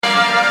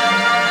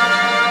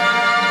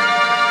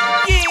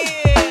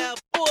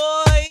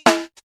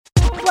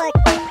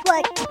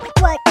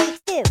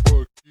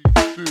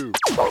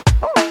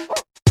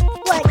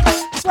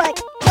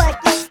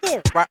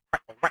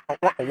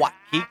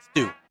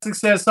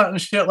says something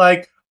shit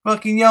like,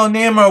 fucking, yo,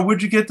 Namor,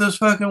 where'd you get those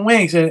fucking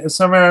wings? And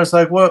Submariner's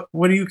like, what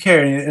do you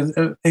care?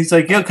 And he's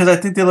like, yeah, because I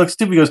think they look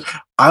stupid. He goes,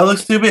 I look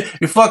stupid?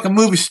 Your fucking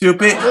movie's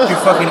stupid. Your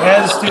fucking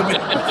head is stupid.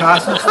 Your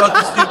costume's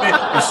fucking stupid.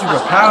 Your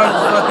superpowers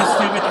is fucking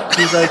stupid.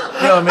 He's like,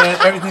 yo, man,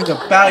 everything's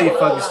about you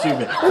fucking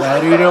stupid.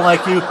 Battery don't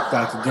like you.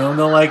 Dr. Doom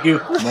don't like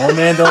you. Mole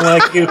Man don't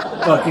like you.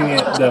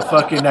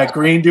 That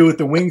green dude with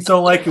the wings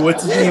don't like you.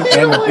 What's his name?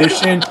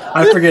 Ambition.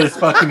 I forget his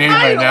fucking name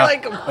right now.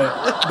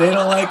 They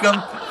don't like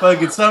him.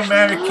 Fucking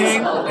Submariner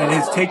King and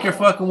his take your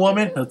fucking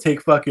woman. He'll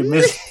take fucking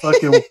Miss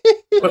fucking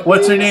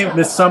what's her name?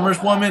 Miss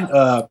Summers woman.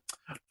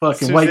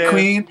 Fucking Suzanne. White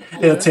Queen.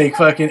 He'll take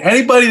fucking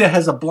anybody that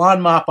has a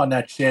blonde mop on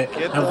that shit.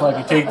 He'll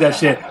fucking take that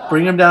shit.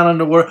 Bring him down on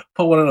the work.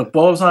 Put one of the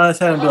bulbs on his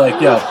head and be like,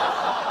 yo,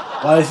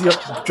 why is he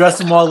dress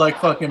him all like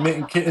fucking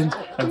mitten kittens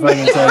and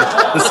fucking say,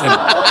 listen.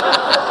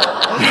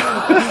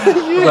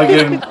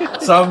 Fucking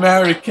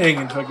Submariner King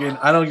and fucking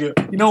I don't give.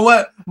 You know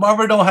what?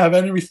 Marvel don't have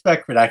any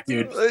respect for that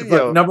dude.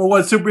 Number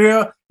one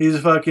superhero. He's a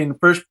fucking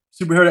first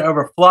superhero to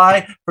ever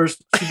fly.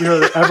 First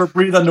superhero to ever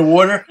breathe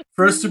underwater.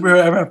 First superhero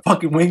to ever have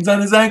fucking wings on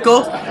his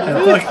ankles.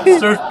 And fucking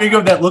Surf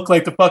Bingo that looked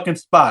like the fucking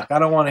Spock. I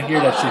don't want to hear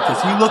that shit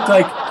because he looked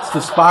like the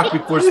Spock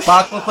before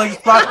Spock looked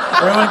like Spock.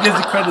 Everyone gives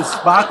the credit.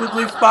 Spock looked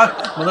like Spock.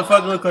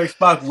 Motherfucker looked like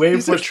Spock way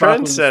before Spock.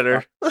 He's a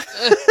trendsetter.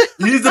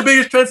 He's the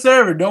biggest trendsetter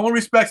ever. No one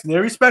respects him. They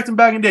respect him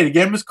back in the day. They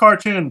gave him his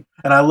cartoon,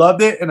 and I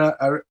loved it, and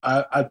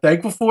I'm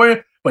thankful for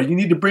it. But you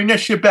need to bring that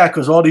shit back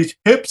because all these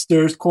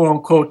hipsters, quote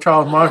unquote,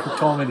 Charles Marshall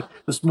told me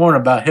this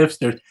morning about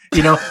hipsters.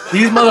 You know,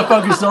 these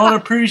motherfuckers don't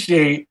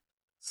appreciate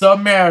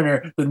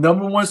Submariner, the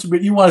number one super.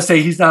 You want to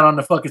say he's not on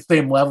the fucking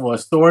same level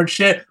as Thor and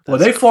shit? Well,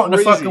 they fought in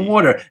the fucking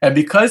water, and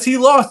because he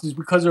lost, is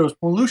because there was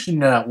pollution in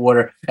that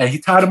water, and he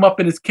tied him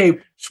up in his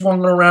cape,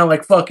 swung it around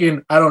like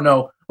fucking I don't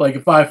know. Like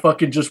if I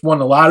fucking just won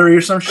the lottery or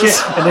some shit,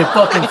 and then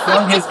fucking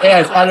flung his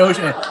ass out of the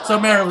ocean. And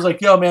Submariner was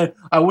like, yo, man,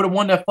 I would have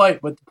won that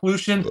fight, but the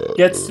pollution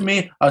gets to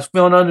me. I was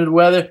feeling under the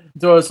weather.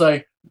 So it's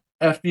like,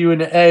 F you in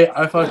the A,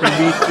 I fucking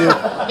beat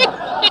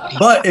you.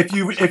 But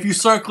if you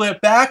circle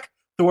it back,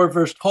 Thor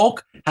versus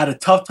Hulk had a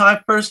tough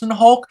time first in the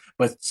Hulk,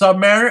 but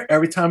Submariner,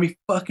 every time he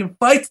fucking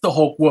fights the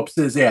Hulk, whoops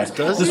his ass.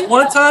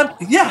 One time,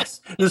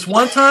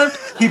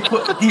 he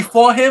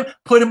fought him,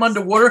 put him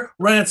underwater,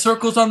 ran in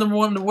circles on the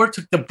water,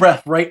 took the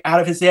breath right out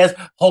of his ass.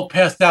 Hulk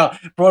passed out,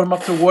 brought him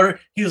up to water.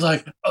 He was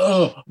like,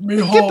 "Oh, me,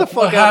 Hulk, get the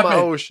fuck out of my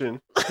ocean,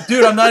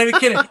 dude." I'm not even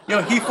kidding.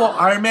 Yo, he fought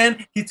Iron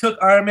Man. He took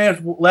Iron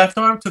Man's left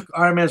arm, took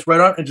Iron Man's right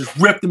arm, and just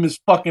ripped him his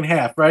fucking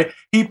half. Right?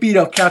 He beat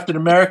up Captain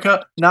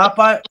America, not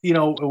by it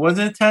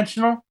wasn't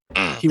intentional.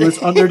 He was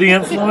under the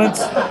influence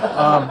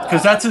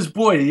because that's his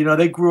boy. You know,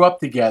 they grew up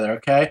together,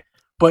 okay?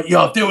 But,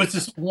 yo, there was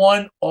this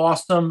one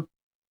awesome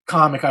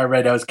comic I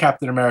read that was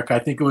Captain America. I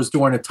think it was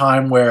during a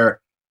time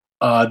where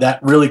that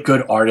really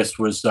good artist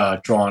was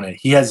drawing it.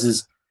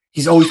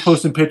 He's always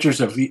posting pictures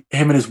of him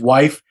and his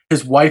wife.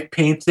 His wife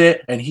paints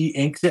it, and he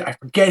inks it. I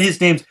forget his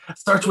name.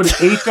 Starts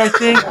with an H, I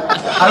think.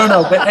 I don't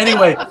know. But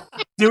anyway,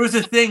 there was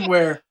a thing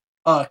where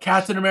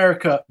Captain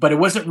America, but it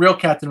wasn't real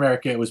Captain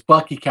America. It was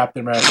Bucky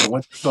Captain America,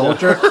 Winter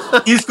Soldier.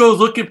 He goes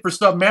looking for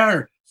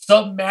Submariner.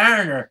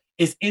 Submariner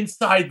is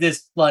inside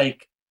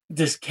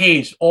this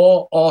cage,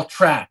 all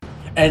trapped.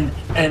 And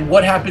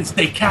what happens?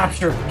 They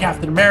capture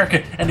Captain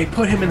America and they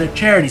put him in a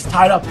chair and he's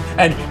tied up.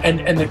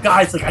 And the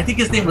guy's like, I think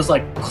his name was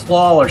like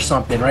Claw or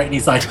something, right? And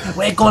he's like,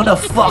 we're gonna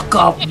fuck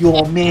up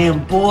your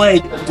man, boy,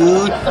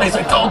 dude. And he's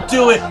like, don't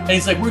do it. And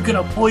he's like, we're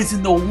gonna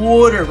poison the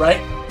water,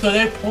 right? So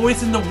they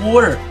poison the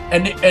water,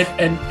 and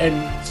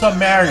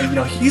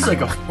Submariner, he's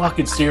like a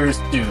fucking serious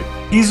dude.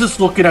 He's just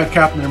looking at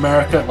Captain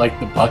America, like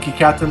the Bucky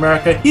Captain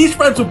America. He's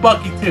friends with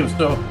Bucky too,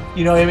 so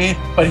you know what I mean.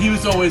 But he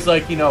was always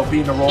like, being a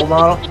role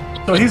model.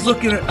 So he's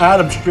looking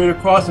at him straight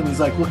across, and he's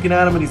like looking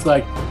at him, and he's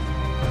like,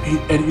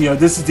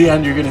 this is the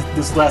end. This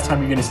is the last time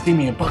you're gonna see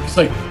me. And Bucky's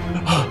like,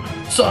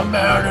 oh,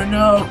 Submariner,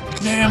 no,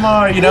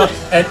 Namor,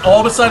 And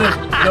all of a sudden,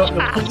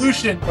 the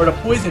pollution or the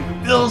poison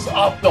fills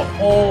up the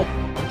whole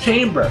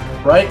chamber,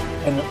 right?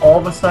 And then all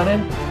of a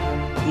sudden,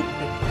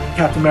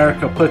 Captain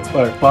America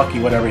Bucky,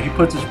 whatever, he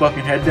puts his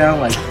fucking head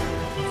down like,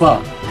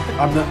 fuck,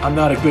 I'm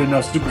not a good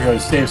enough superhero to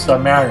save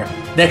Submariner.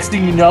 Next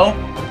thing you know,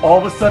 all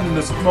of a sudden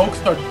the smoke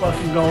starts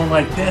fucking going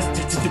like this,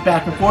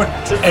 back and forth,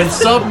 and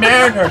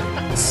Submariner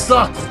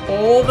sucks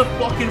all the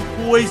fucking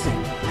poison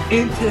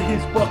into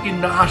his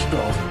fucking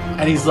nostrils,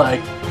 and he's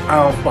like, I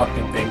don't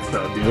fucking think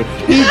so, dude.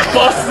 He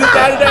busts it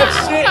out of that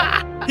shit.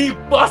 He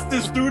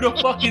busts through the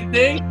fucking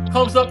thing,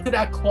 comes up to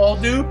that Claw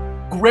dude,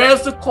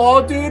 grabs the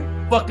Claw dude,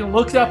 fucking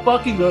looks at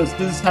Bucky and goes,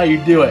 this is how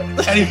you do it.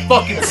 And he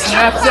fucking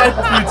snaps that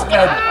dude's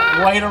head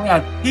right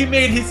around. He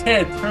made his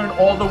head turn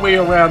all the way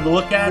around to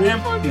look at him.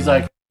 He's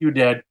like, you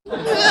dead. So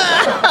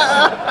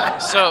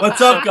what's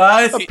up,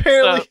 guys?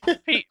 Apparently.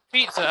 Pete,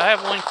 I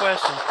have one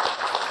question.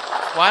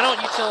 Why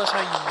don't you tell us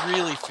how you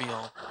really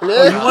feel?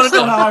 Oh, you want to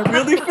know how I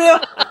really feel?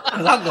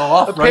 Because I'll go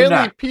off Apparently,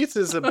 right now. Pete's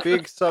a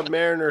big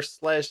Submariner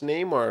 /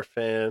 Namor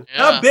fan. Yeah.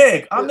 Not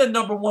big. I'm the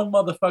 #1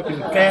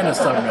 motherfucking fan of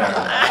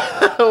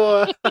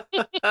Submariner.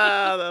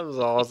 That was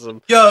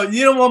awesome. Yo,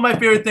 you know what my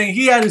favorite thing?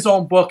 He had his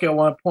own book at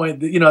one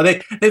point. You know,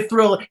 they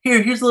throw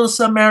here's a little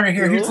Submariner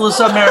here, here's a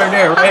little Submariner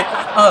there, right?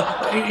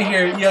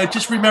 Here,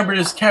 just remember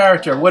this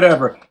character,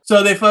 whatever.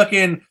 So they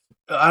fucking.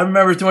 I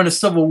remember during the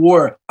Civil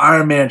War,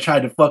 Iron Man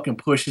tried to fucking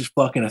push his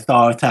fucking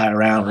authority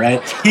around,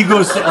 right? He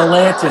goes to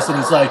Atlantis and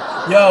he's like,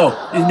 yo,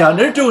 now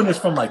they're doing this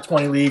from like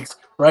 20 leagues,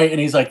 right?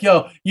 And he's like,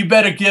 yo, you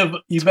better,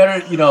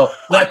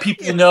 let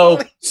people know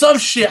some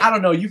shit. I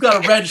don't know. You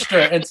got to register.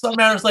 And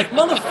Submariner's like,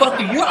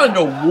 motherfucker, you're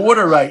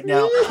underwater right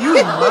now. You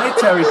in my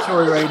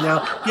territory right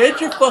now. Get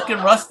your fucking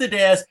rusted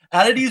ass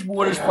out of these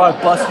waters before I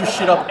bust your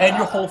shit up and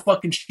your whole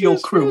fucking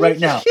shield crew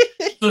right now.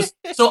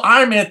 So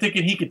Iron Man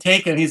thinking he could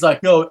take him. He's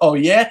like, yo, oh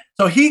yeah?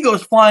 So he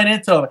goes flying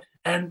into him.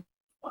 And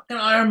fucking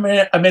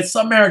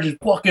Submariner just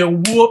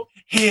fucking whoop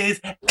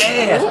his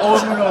ass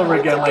over and over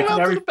again, like in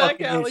every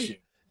fucking issue.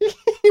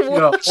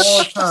 All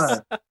the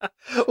time.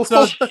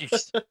 So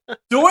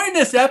during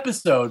this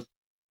episode,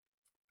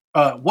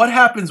 what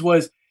happens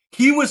was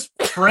he was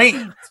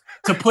trained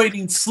to put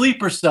in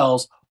sleeper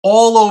cells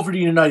all over the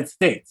United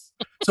States.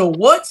 So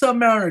what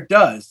Submariner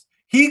does,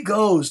 he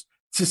goes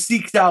to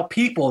seek out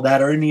people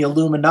that are in the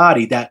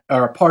Illuminati that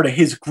are a part of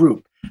his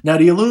group. Now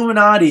the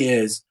Illuminati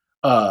is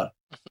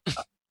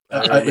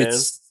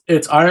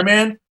it's Iron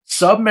Man,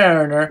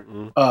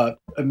 Submariner,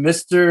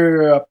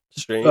 Mr.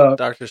 Strange,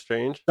 Doctor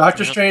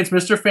Strange,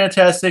 Mr.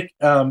 Fantastic,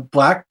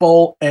 Black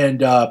Bolt, and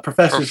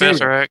Professor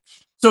Xavier.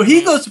 X. So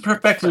he goes to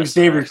Professor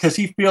Xavier because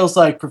he feels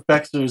like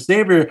Professor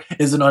Xavier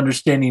is an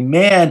understanding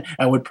man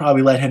and would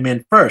probably let him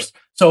in first.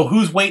 So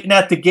who's waiting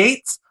at the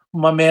gates?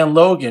 My man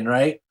Logan,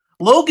 right?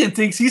 Logan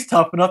thinks he's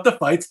tough enough to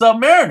fight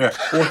Submariner.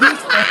 Well, he's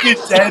fucking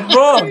dead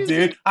wrong,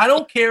 dude. I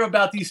don't care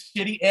about these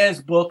shitty ass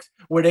books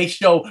where they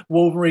show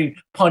Wolverine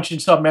punching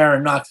Submariner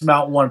and knocks him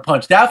out in one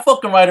punch. That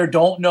fucking writer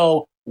don't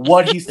know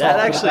what he's talking about.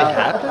 That actually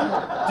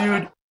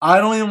happened? Dude, I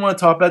don't even want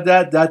to talk about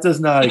that. That does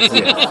not exist.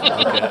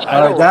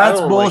 Okay. That's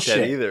bullshit.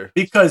 Like that either.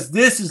 Because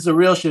this is the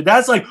real shit.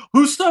 That's like,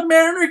 who's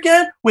Submariner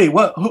again? Wait,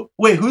 what?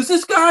 Who's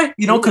this guy?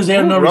 You know, because they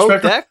have no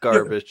respect. That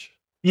garbage.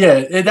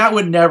 Yeah, that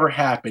would never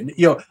happen.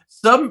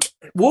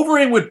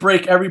 Wolverine would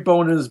break every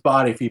bone in his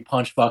body if he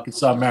punched fucking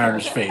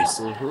Submariner's face.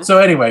 Mm-hmm. So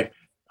anyway,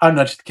 I'm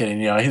not just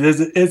kidding.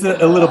 It's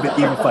a little bit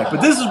even fight,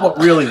 but this is what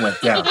really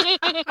went down.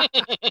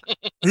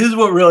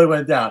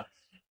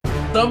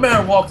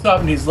 Submariner walks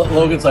up and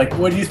Logan's like,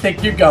 "Where do you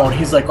think you're going?"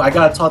 He's like, "I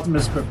gotta talk to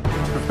Mr.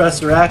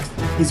 Professor X.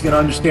 He's gonna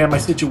understand my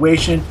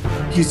situation.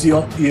 He's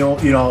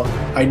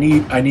I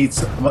need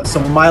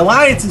some of my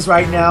alliances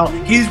right now.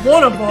 He's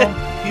one of them,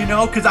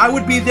 because I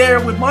would be there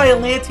with my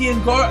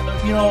Atlantean guard,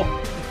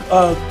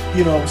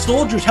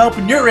 soldiers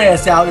helping your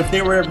ass out if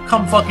they were to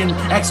come fucking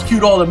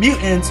execute all the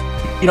mutants,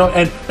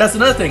 and that's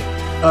another thing.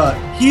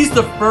 He's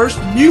the first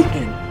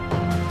mutant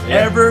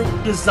ever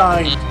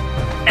designed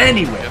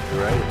anywhere.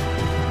 Right.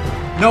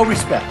 No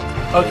respect.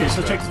 Okay,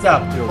 so check this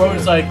out.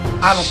 Logan's like,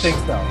 I don't think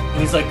so. And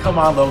he's like, come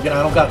on, Logan,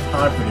 I don't got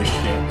time for this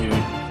shit,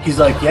 dude. He's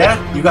like, yeah,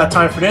 you got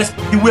time for this?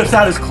 He whips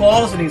out his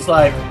claws and he's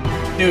like,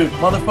 dude,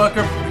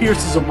 motherfucker,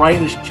 pierces him right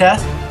in his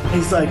chest. And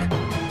he's like,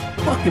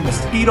 fucking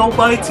mosquito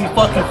bites. He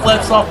fucking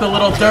flips off the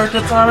little dirt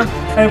that's on him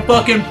and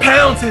fucking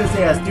pounds his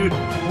ass, dude.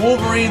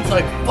 Wolverine's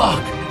like,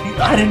 fuck,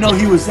 I didn't know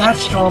he was that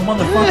strong.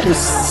 Motherfucker's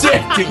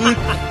sick, dude.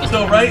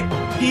 So, right,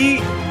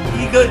 he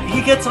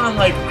gets on,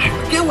 like, I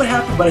forget what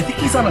happened, but I think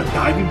he's on a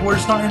diving board or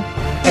something,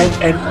 and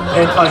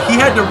he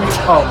had to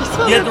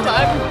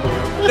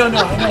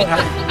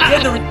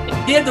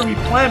he had to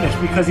replenish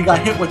because he got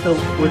hit with the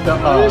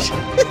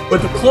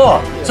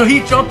claw. So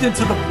he jumped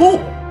into the pool,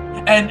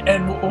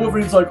 and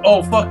Wolverine's like,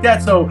 oh fuck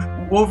that. So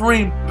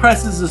Wolverine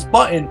presses this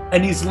button,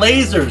 and these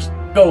lasers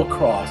go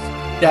across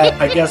that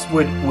I guess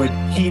would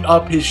heat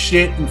up his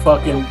shit and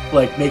fucking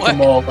like make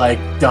him all like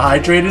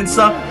dehydrated and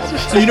stuff.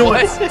 So you know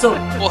what? So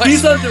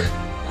he's under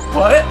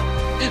what?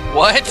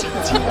 What?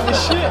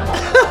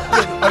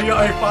 Are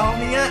you following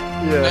me yet?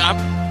 Yeah.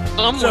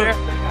 I'm somewhere.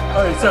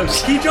 Alright, so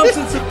he jumps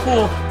into the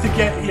pool to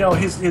get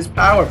his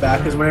power back,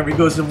 because whenever he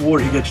goes in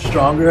water he gets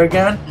stronger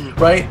again,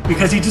 right?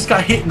 Because he just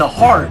got hit in the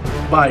heart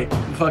by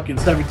fucking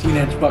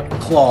 17-inch fucking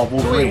claw of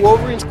Wolverine. So wait,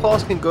 Wolverine's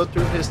claws can go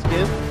through his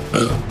skin?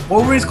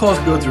 Wolverine's claws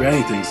can go through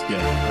anything's skin.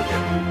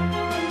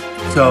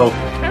 Okay. So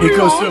it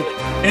goes through.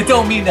 It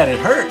don't mean that it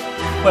hurt,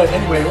 but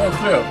anyway, it went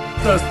through.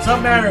 So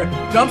Submariner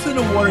jumps in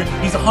the water,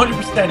 he's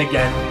 100%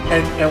 again,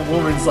 and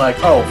Wolverine's like,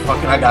 oh,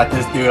 fucking I got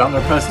this, dude. I'm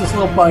gonna press this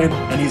little button,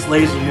 and he's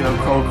laser,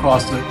 go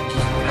across to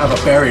just have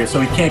a barrier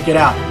so he can't get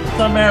out.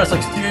 Submariner's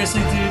like,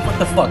 seriously, dude, what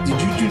the fuck? Do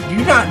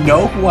you not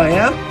know who I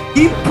am?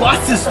 He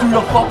busts through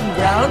the fucking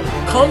ground,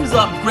 comes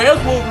up,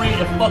 grabs Wolverine,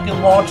 and fucking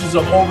launches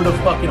him over the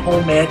fucking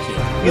whole mansion.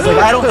 He's like,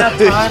 I don't have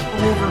time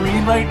for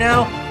Wolverine right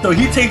now. So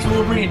he takes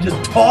Wolverine and just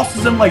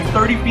tosses him like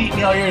 30 feet in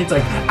the air, and it's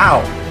like,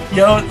 ow.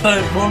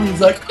 So Wolverine's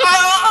like,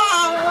 ah!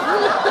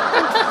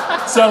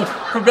 So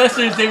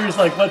Professor Xavier's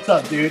like, what's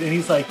up, dude? And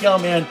he's like, yo,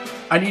 man,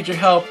 I need your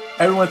help.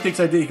 Everyone thinks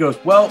I did. He goes,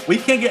 well, we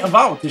can't get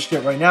involved with this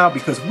shit right now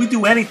because if we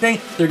do anything,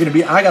 they're going to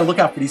be, I got to look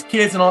out for these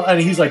kids and all.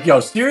 And he's like, yo,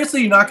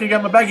 seriously? You're not going to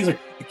get my back? He's like,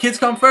 the kids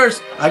come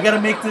first. I got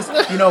to make this,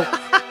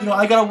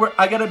 I got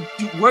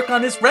to work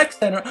on this rec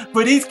center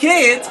for these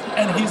kids.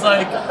 And he's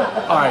like,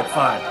 all right,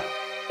 fine.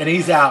 And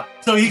he's out.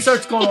 So he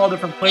starts going all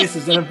different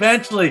places. And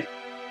eventually,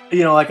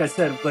 like I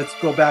said, let's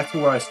go back to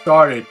where I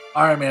started.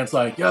 Iron Man's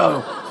like,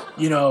 yo,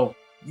 you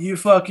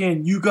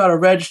gotta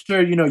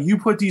register, you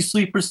put these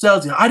sleeper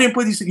cells. I didn't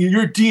put these,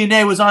 your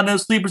DNA was on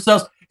those sleeper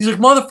cells. He's like,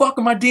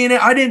 motherfucker, my DNA,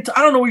 I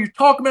don't know what you're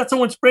talking about.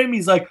 Someone sprayed me.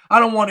 He's like, I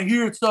don't want to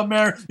hear it,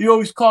 Submariner. You're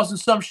always causing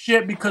some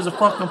shit because of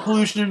fucking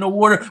pollution in the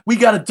water. We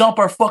gotta dump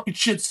our fucking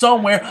shit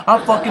somewhere.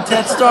 I'm fucking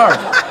Ted Stark.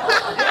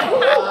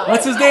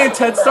 What's his name,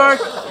 Ted Stark?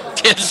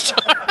 Ted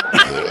Stark.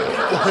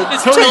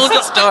 It's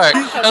Tony Stark.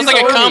 That was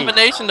like a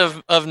combination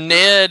of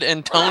Ned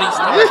and Tony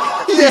Stark.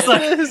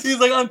 He's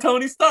like, I'm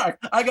Tony Stark.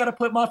 I gotta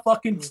put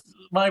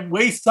my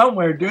waste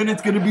somewhere, dude.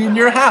 It's gonna be in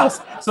your house.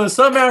 So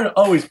Submariner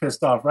always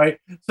pissed off, right?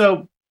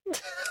 So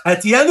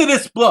at the end of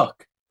this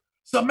book,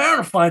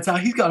 Submariner finds out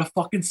he's got a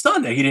fucking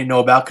son that he didn't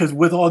know about because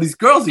with all these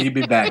girls that he'd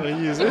been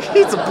banging. He's a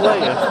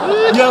player.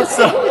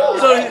 So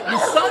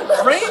his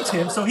son trained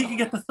him so he could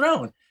get the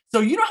throne. So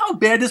you know how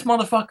bad this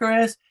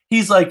motherfucker is?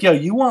 He's like, yo,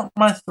 you want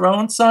my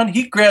throne, son?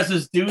 He grabs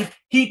this dude.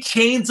 He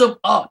chains him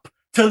up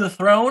to the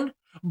throne,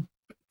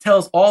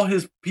 tells all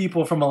his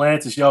people from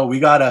Atlantis, yo, we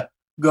got to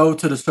go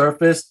to the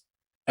surface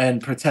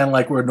and pretend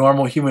like we're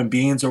normal human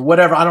beings or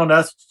whatever. I don't know.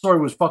 That story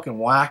was fucking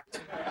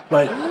whacked.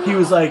 But he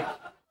was like,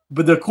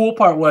 but the cool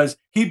part was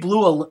he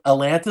blew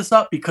Atlantis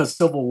up because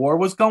Civil War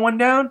was going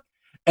down.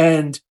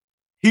 And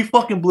he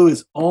fucking blew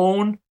his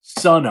own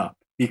son up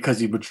because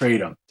he betrayed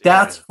him.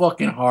 That's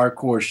fucking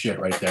hardcore shit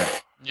right there.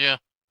 Yeah.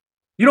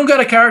 You don't got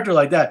a character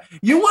like that.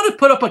 You want to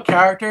put up a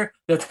character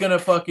that's gonna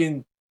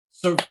fucking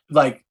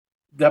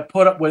that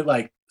put up with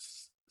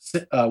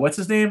what's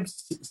his name?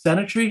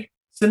 Sentry?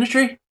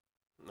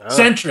 No.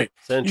 Sentry.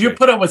 You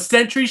put up with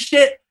Sentry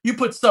shit. You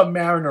put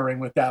Submariner in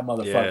with that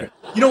motherfucker.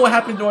 Yeah. You know what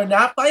happened during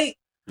that fight?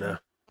 No.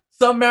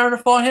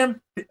 Submariner fought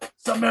him.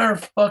 Submariner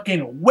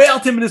fucking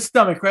wailed him in his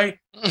stomach, right?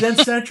 Then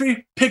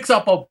Sentry picks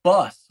up a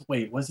bus.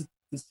 Wait, was it?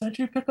 Did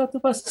Sentry pick up the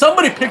bus?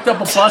 Somebody picked up a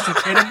bus and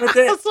hit him with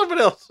it.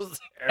 Somebody else was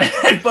there.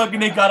 And fucking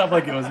they got up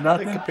like it was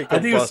nothing. I think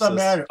it was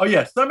Submariner. Oh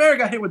yeah, Submariner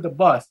got hit with the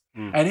bus.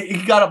 And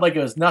he got up like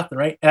it was nothing,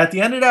 right? And at the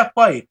end of that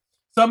fight,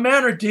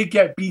 Submariner did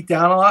get beat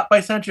down a lot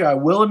by Sentry. I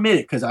will admit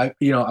it, because I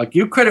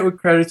give credit where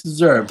credit's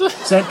deserved.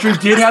 Sentry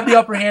did have the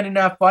upper hand in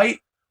that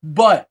fight,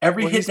 but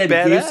every hit that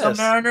he gave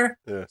Submariner,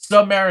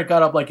 Submariner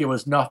got up like it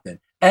was nothing.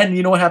 And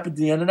you know what happened at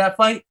the end of that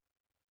fight?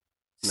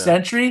 No.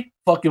 Sentry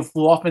fucking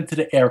flew off into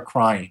the air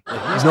crying.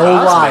 No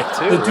lie.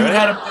 The dude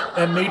had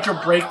a major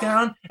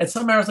breakdown, and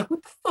Submariner's like,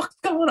 what the fuck's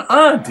going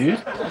on, dude?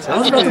 I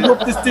was about to whoop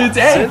this dude's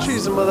ass.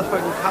 Sentry's a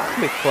motherfucking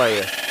cosmic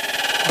player.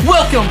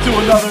 Welcome to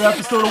another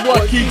episode of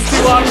What Geeks Do.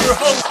 I'm your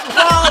host,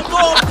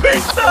 Rob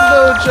Pizza!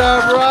 Hello,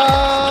 job,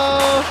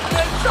 Rob!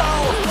 And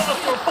Charles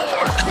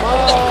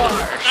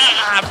Walker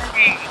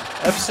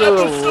Episode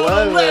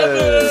 11.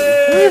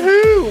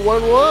 Woohoo!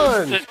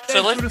 1-1.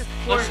 So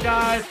let's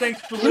guys.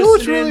 Thanks for listening. You know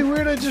what's really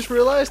weird? I just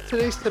realized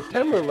today's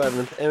September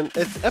 11th, and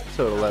it's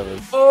episode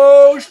 11.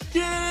 Oh,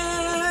 shit!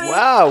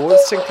 Wow, what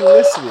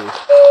synchronicity.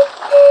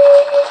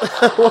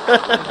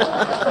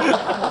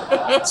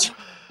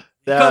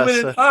 Coming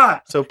in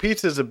hot. So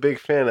Pizza's a big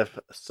fan of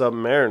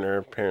Submariner,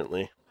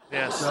 apparently.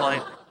 Yeah,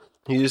 slight.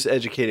 He just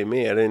educated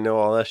me. I didn't know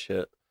all that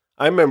shit.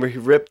 I remember he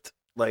ripped,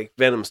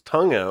 Venom's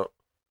tongue out.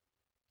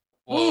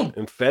 Whoa.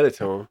 And fed it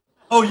to him.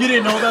 Oh, you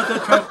didn't know about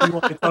that, Trevor? You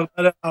want me to talk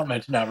about it? I'll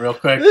mention that real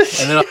quick.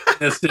 And then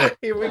that's it.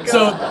 Here we go.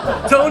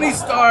 So, Tony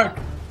Stark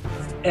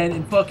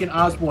and fucking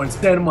Osborn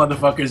send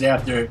motherfuckers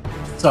after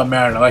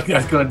Submariner. Like,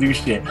 that's gonna do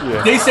shit.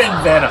 Yeah. They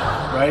send Venom,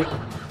 right?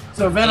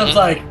 So Venom's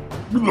like,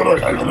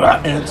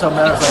 and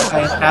Submariner's like,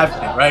 I ain't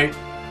having it, right?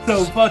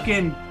 So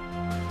fucking,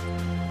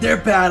 they're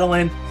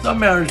battling.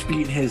 Submariner's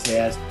beating his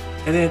ass.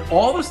 And then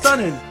all of a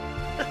sudden,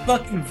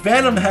 fucking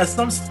Venom has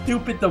some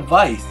stupid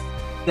device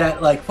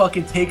that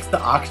fucking takes the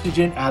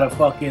oxygen out of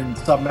fucking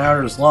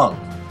Submariner's lungs.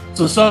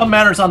 So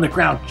Submariner's on the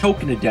ground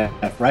choking to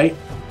death, right?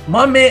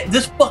 My man,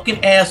 this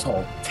fucking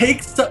asshole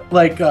takes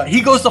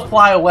he goes to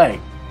fly away,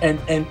 and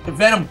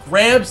Venom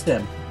grabs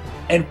him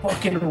and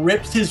fucking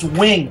rips his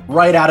wing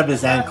right out of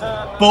his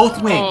ankle,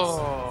 both wings,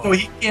 so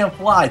he can't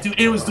fly. Dude,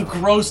 it was the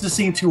grossest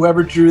scene to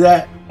whoever drew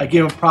that. I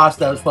give him props.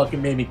 That was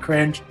fucking made me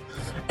cringe.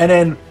 And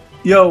then,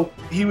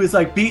 he was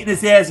beating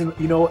his ass, and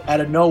out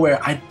of nowhere,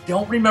 I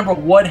don't remember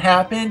what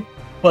happened.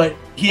 But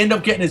he ended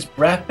up getting his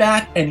breath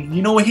back, and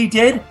you know what he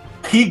did?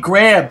 He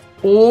grabbed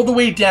all the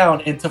way down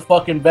into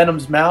fucking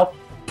Venom's mouth,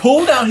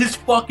 pulled out his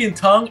fucking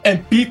tongue,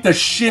 and beat the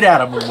shit out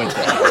of him with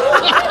it.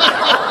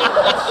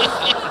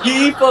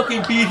 He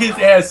fucking beat his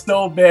ass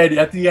so bad.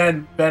 At the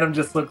end, Venom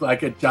just looked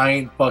like a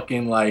giant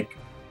fucking I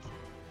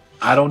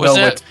don't know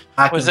what.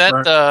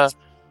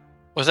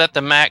 Was that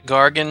the Matt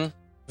Gargan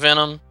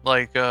Venom?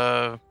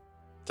 The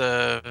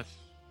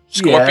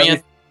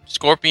Scorpion?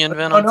 Scorpion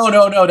venom?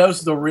 No. That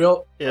was the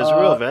real. Yeah, it's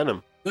real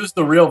Venom. This is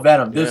the real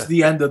Venom. This Yeah. is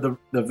the end of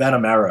the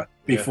Venom era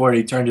before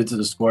he turned into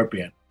the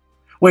Scorpion.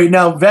 Wait,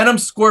 now Venom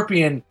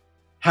Scorpion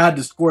had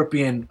the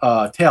Scorpion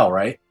tail,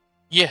 right?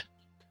 Yeah.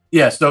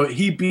 Yeah, so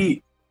he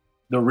beat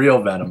the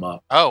real Venom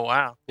up. Oh,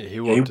 wow. Yeah, he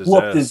Yeah,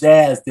 whooped, his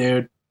ass,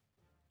 dude.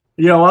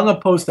 I'm gonna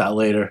post that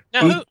later.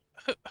 Now,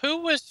 who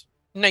was?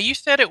 No, you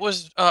said it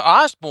was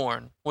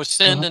Osborn was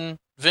sending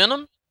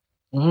Venom.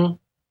 Mm-hmm.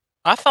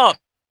 I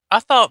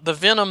thought the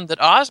Venom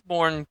that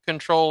Osborn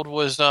controlled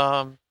was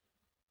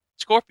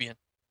Scorpion.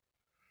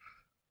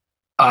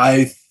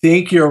 I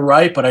think you're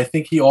right, but I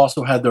think he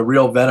also had the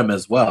real Venom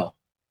as well.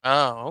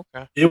 Oh,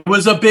 okay. It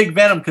was a big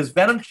Venom because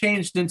Venom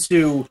changed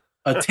into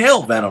a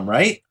tail Venom,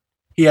 right?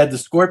 He had the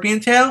Scorpion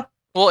tail.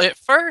 Well, at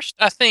first,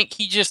 I think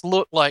he just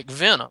looked like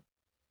Venom.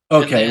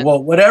 Okay, then-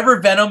 well, whatever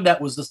Venom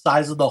that was the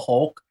size of the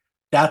Hulk,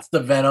 that's the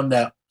Venom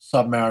that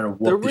Submariner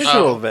The whooped.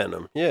 original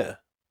Venom, yeah.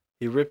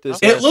 He ripped his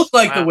It ass. looked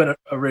like Wow. the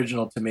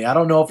original to me. I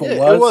don't know if it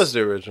Yeah, was. it was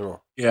the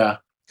original. Yeah.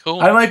 Cool.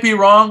 I might be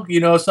wrong.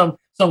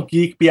 Some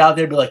geek be out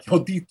there be like, "Oh,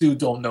 these dudes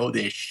don't know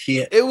this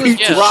shit." It was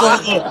Pizza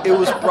Brock. shut It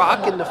was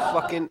Brock in the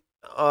fucking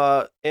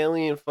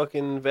alien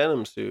fucking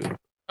Venom suit.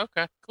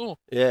 Okay, cool.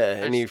 Yeah,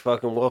 and he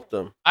fucking whooped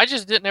him. I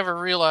just didn't ever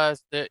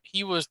realize that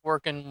he was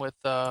working with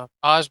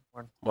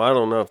Osborn. Well, I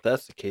don't know if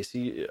that's the case.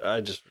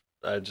 I just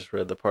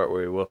read the part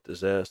where he whooped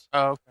his ass.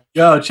 Oh, okay.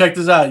 Yo, check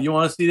this out. You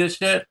want to see this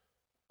shit?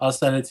 I'll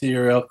send it to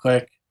you real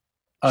quick.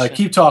 Sure.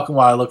 Keep talking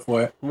while I look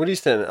for it. What are you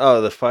saying?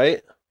 Oh, the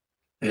fight?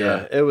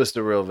 Yeah. It was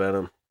the real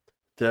Venom.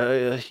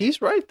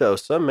 He's right though.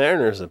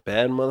 Submariner's a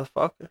bad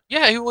motherfucker.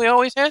 Yeah, he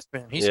always has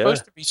been. He's Yeah.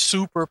 supposed to be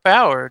super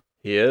powered.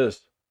 He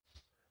is.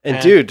 And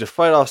Yeah. dude, to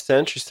fight off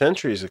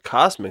Sentry's a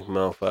cosmic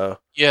mofo.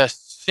 Yes,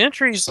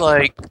 Sentry's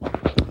like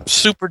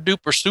super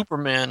duper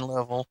Superman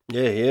level.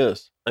 Yeah, he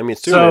is. I mean,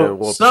 Superman So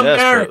whooped his ass, but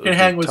Submariner it can would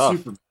hang be with tough.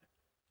 Superman.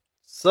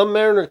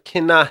 Submariner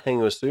cannot hang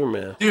with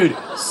Superman. Dude,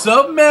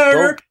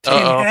 Submariner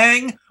can Uh-oh.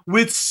 hang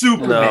with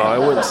Superman. No, I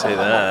wouldn't say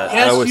that.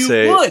 Yes, I would you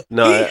say would.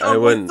 no. He I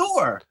hung wouldn't. with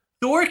Thor.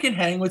 Thor can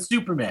hang with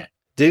Superman.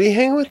 Did he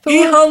hang with Thor?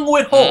 He hung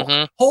with Hulk.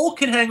 Mhm. Hulk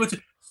can hang with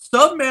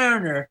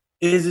Submariner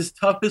is as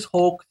tough as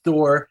Hulk,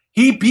 Thor.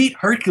 He beat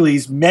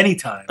Hercules many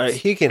times.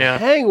 He can Yeah.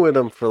 hang with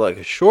him for like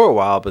a short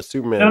while, but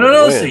Superman.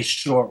 no, would win. say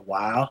short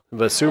while.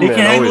 But He Superman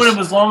can hang always. with him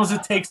as long as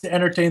it takes to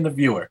entertain the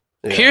viewer.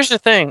 Yeah. Here's the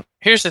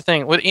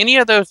thing. With any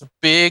of those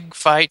big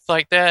fights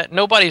like that,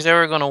 nobody's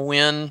ever going to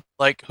win.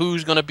 Like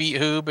who's going to beat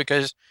who?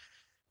 Because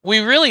we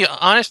really,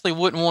 honestly,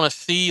 wouldn't want to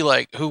see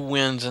like who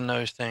wins in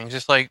those things.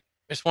 It's like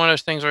it's one of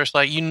those things where it's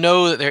like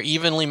that they're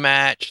evenly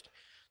matched.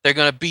 They're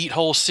going to beat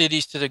whole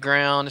cities to the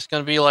ground. It's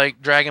going to be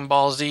like Dragon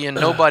Ball Z, and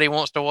nobody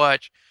wants to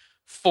watch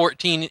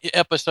 14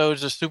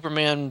 episodes of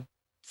Superman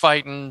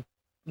fighting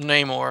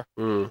Namor.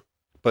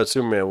 But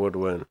Superman would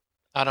win.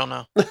 I don't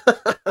know.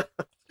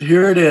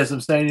 Here it is.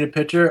 I'm sending you a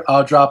picture.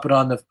 I'll drop it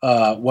on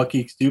the What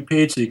Geeks Do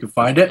page so you can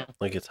find it.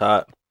 Like it's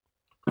hot.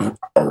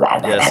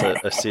 Yes,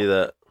 I see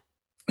that.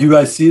 You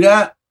guys see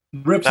that?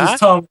 Rips his That?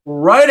 tongue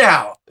right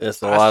out.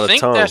 It's a lot I of think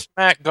tongue. that's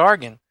Matt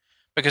Gargan,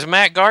 because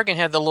Matt Gargan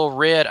had the little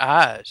red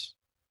eyes.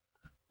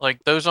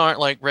 Like those aren't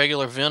like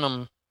regular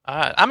Venom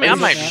eyes. I mean, I Is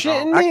it might be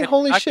Shitting wrong. I me? could-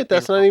 Holy I shit, could be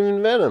that's not wrong.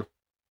 even Venom.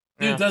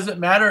 Dude, Yeah. it doesn't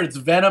matter. It's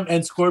Venom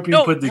and Scorpion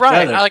No, put together.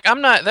 right. Like I'm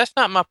not. That's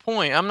not my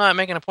point. I'm not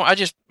making a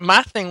point.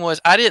 My thing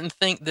was I didn't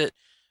think that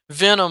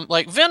Venom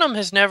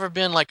has never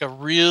been like a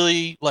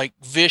really like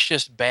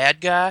vicious bad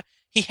guy.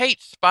 He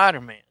hates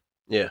Spider-Man.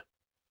 Yeah.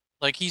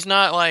 Like he's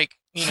not like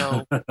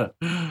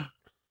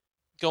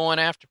going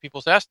after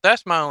people. So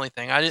that's my only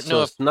thing. I didn't So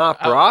know if it's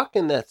not Brock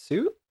in that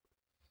suit?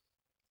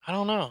 I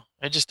don't know.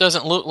 It just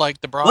doesn't look like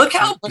the Brock. Look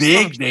how suit.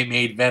 big they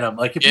made Venom.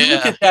 Like if you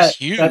look Yeah, at that,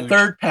 he's that huge.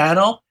 third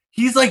panel,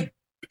 he's like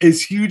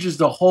as huge as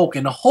the Hulk,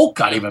 and the Hulk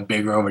got even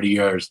bigger over the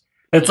years.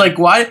 It's like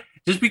why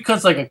just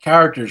because like a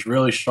character is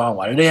really strong,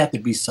 why do they have to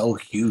be so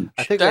huge?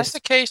 I think That's the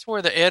case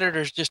where the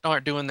editors just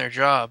aren't doing their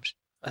jobs.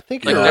 you're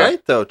Yeah.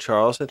 right though,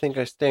 Charles. I think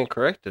I stand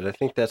corrected. I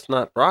think that's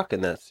not Brock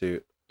in that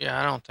suit. Yeah,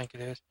 I don't think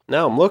it is.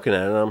 Now I'm looking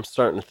at it and I'm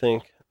starting to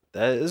think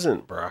that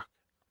isn't Brock.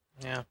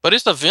 Yeah, but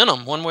it's a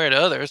Venom one way or the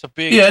other. It's a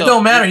big. Yeah, it tough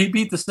don't matter. dude. He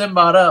beat the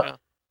Symbiote up.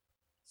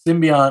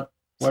 Symbiont.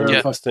 Whatever Yeah.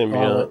 the fuck they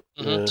call it.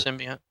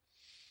 Symbiont.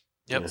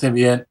 Yep.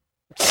 Symbiont.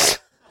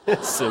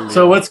 Symbiont.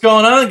 So what's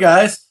going on,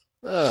 guys?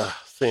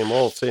 Same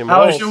old, same How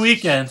old. was your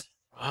weekend?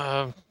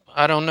 I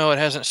don't know. It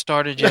hasn't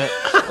started yet.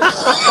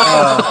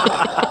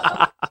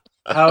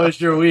 How was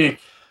your week?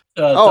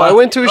 I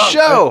went to a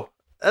show.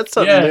 That's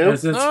something Yeah, new.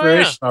 it's inspirational,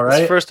 It's the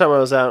right? first time I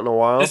was out in a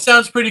while. It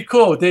sounds pretty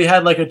cool. They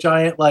had like a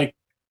giant like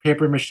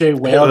paper mache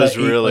whale. It was that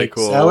ate, really like,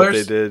 cool sellers. what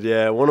they did.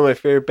 Yeah, one of my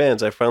favorite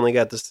bands. I finally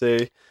got to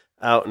see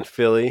out in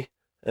Philly,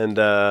 and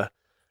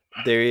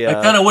they. I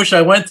kind of wish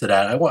I went to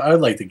that. I'd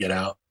like to get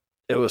out.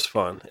 It was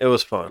fun. It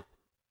was fun.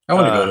 I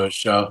want to go to a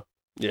show.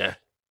 Yeah.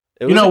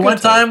 You know, one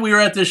time we were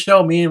at this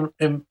show, me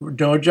and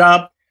No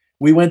Job,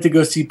 we went to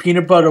go see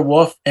Peanut Butter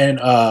Wolf and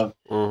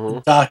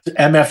Dr.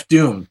 MF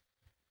Doom.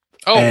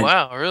 Oh, And-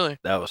 wow. Really?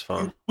 That was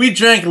fun. We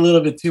drank a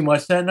little bit too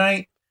much that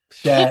night.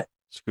 That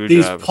Screw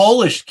these jobs.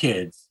 Polish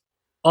kids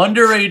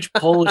underage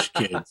Polish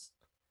kids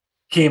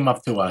came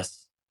up to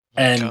us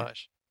and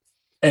Gosh.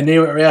 and they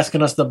were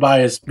asking us to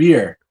buy us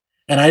beer.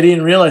 And I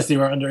didn't realize they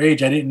were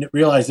underage. I didn't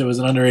realize it was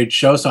an underage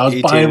show. So I was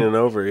 18 buying and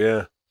over,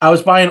 yeah. I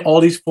was buying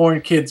all these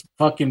foreign kids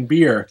fucking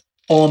beer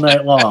all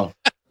night long.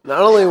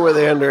 Not only were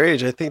they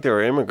underage, I think they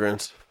were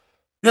immigrants.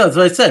 Yeah, that's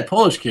what I said.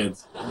 Polish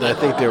kids. I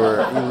think they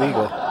were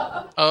illegal.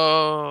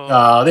 Oh.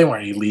 No, they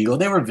weren't illegal.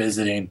 They were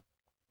visiting.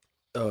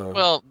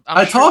 Well,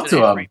 I talked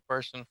to every 'em.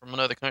 person from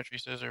another country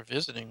says they're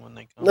visiting when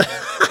they come.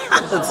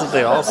 That's what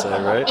they all say,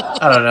 right?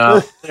 I don't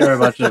know. They were a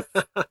bunch of.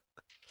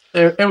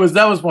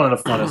 That was one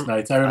of the funnest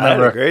nights. I I had a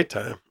remember. great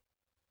time.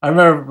 I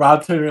remember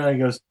Rob turned around and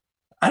goes,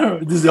 "I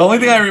don't." This is the only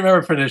thing I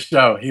remember for this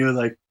show. He was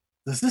like,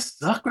 "Does this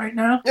suck right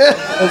now?"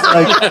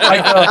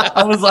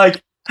 I was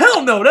like,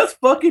 "Hell no, that's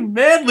fucking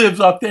Mad Libs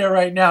up there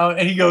right now."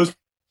 And he goes,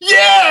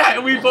 "Yeah!"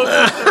 And we both.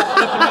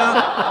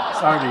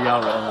 Sorry to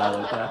yell right now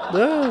like that.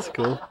 No, that's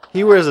cool.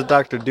 He wears a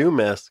Dr. Doom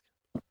mask.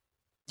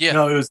 Yeah.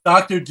 No, it was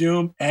Doctor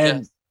Doom and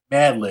Yes.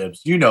 Mad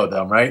Libs. You know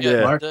them, right?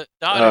 Yeah. Mark?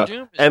 Dr.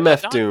 Doom.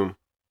 MF Doom.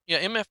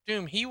 Yeah, MF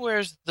Doom. He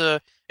wears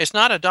it's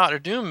not a Dr.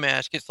 Doom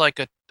mask. It's like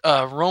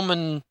a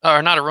Roman,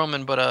 or not a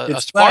Roman, but a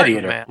It's Spartan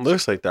Gladiator. mask.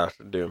 Looks like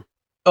Dr. Doom.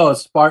 Oh,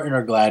 Spartan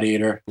or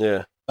Gladiator.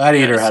 Yeah,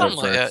 Gladiator had it something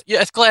first. like that.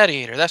 Yeah, it's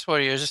Gladiator. That's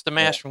what he is. It's the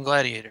mask from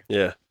Gladiator.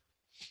 yeah.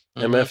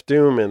 Mhm. MF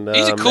Doom and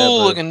He's a Mad cool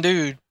Lib. looking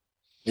dude.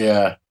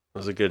 Yeah. It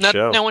was a good Now,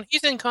 show. now, when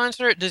he's in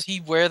concert, does he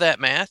wear that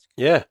mask?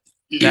 Yeah,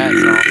 That's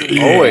awesome.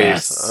 always.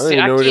 Yes. I don't See,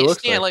 even I know what he can't looks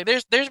stand like.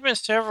 there's been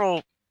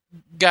several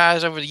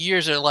guys over the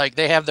years that like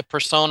they have the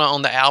persona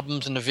on the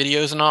albums and the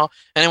videos and all,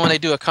 and then when they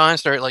do a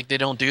concert, like they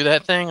don't do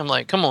that thing. I'm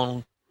like, come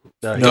on,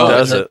 No, he No,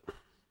 does no. it.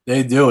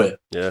 They do it.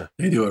 Yeah,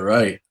 They do it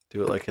right.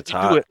 do it like it's you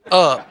hot. do it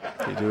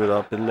up. You do it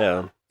up and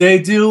down. They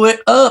do it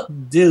up,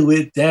 do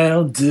it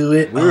down, do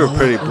it. We were up.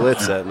 pretty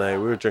blitz that night.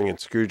 We were drinking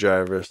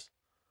screwdrivers,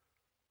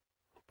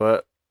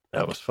 but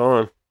that was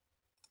fun.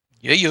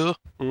 Yeah.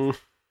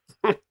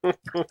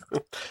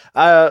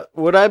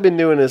 What I've been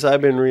doing is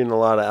I've been reading a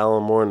lot of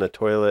Alan Moore in the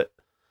toilet,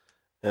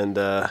 and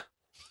going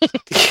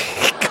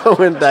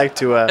back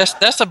to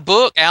That's a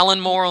book, Alan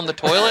Moore on the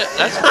toilet.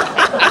 That's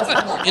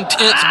an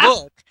intense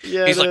book.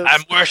 yeah, He's it like, is.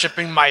 I'm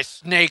worshiping my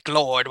snake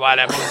lord while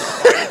I'm on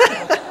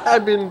the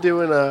I've been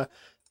doing the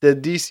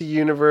DC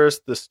Universe,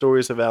 the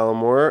Stories of Alan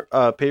Moore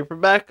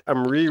paperback.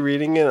 I'm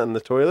rereading it on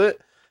the toilet,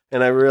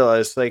 and I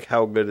realized like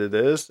how good it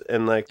is,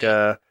 and like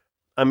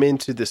I'm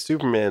into the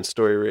Superman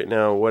story right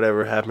now.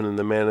 Whatever happened in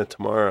the Man of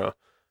Tomorrow,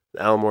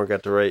 Alan Moore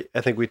got to write. I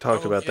think we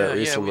talked about that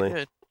recently. Yeah, we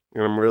did.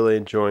 And I'm really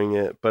enjoying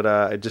it. But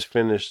I just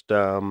finished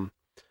the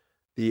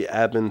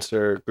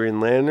Abinser Green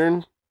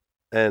Lantern,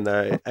 and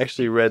I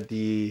actually read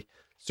the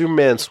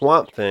Superman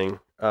Swamp Thing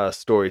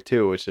story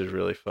too, which is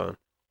really fun.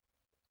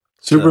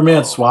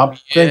 Superman Swamp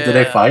thing. Did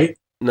they yeah. fight?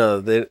 No,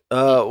 they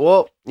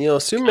well,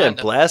 Superman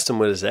Kinda. blasted him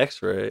with his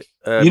X-ray.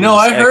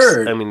 I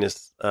heard. I mean,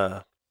 his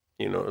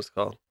you know what it's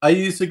called. I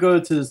used to go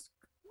to this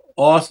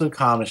awesome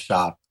comic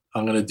shop.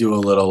 I'm gonna do a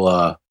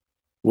little.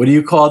 What do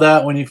you call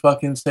that when you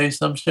fucking say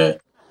some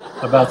shit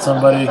about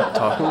somebody?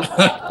 Talking.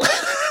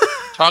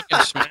 Talking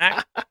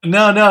smack.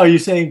 No, you're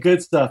saying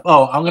good stuff.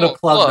 Oh, I'm gonna Oh,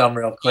 plug them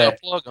real Yeah,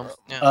 quick. plug 'em.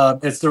 Yeah.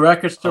 It's the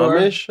record store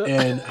Amish?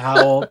 in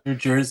Howell, New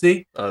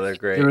Jersey. Oh, they're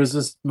great. There was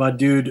this my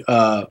dude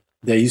that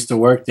used to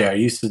work there. I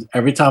used to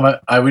every time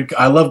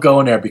I love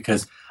going there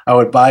because I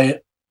would buy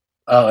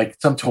like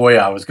some toy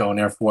I was going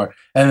there for,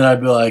 and then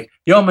I'd be like,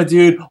 "Yo, my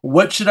dude,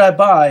 what should I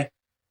buy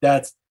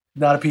that's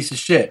not a piece of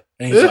shit?"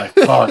 And he's like,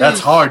 "Oh,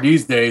 that's hard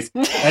these days."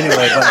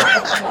 Anyway,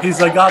 but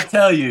he's like, "I'll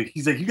tell you."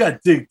 He's like, "You got to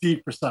dig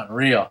deep for something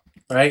real,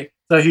 right?"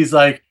 So he's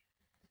like,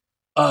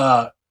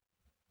 I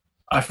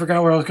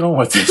forgot where I was going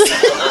with this.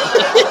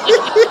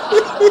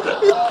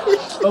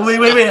 Oh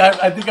wait!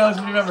 I think I was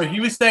remember. He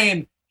was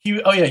saying he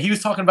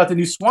was talking about the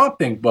new Swamp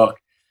Thing book,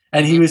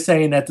 and he was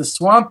saying that the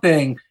Swamp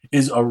Thing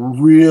is a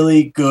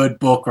really good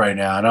book right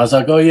now. And I was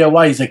like, oh yeah,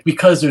 why? He's like,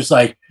 because there's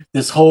like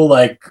this whole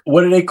like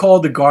what are they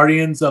called? The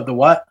Guardians of the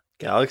what?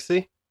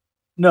 Galaxy.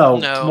 No,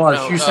 No, Marsh,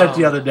 no, you said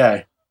the other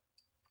day.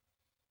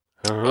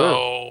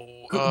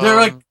 Oh, They're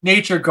like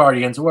nature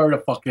guardians, wherever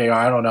the fuck they are.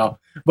 I don't know,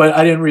 but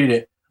I didn't read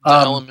it. the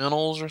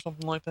elementals or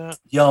something like that.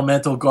 The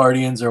Elemental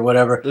Guardians or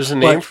whatever. There's a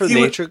name But for he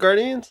was- Nature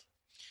Guardians.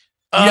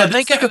 Yeah, I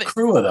there's like a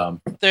crew of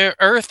them. They're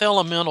Earth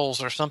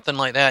Elementals or something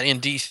like that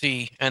in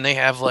DC, and they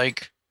have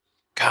like,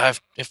 God,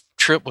 if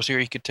Trip was here,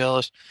 he could tell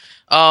us.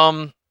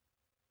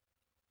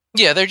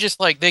 Yeah, they're just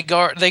like they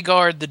guard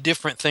the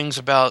different things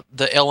about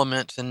the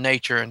elements and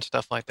nature and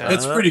stuff like that.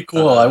 It's pretty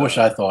cool. I wish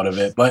I thought of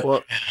it, but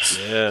Well,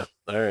 yeah.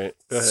 All right.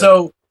 Go ahead.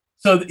 so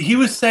he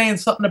was saying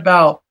something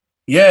about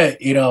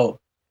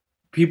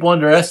people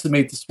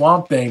underestimate the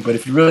Swamp Thing, but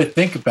if you really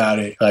think about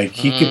it, like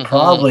he could Mhm.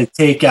 probably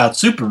take out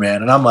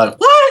Superman. And I'm like,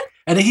 what?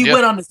 And then he Yep.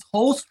 went on this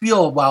whole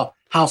spiel about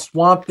how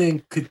Swamp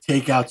Thing could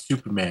take out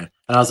Superman,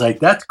 and I was like,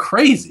 that's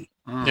crazy.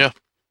 Yeah.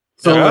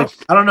 So Yeah. like,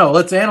 I don't know.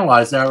 Let's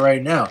analyze that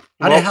right now.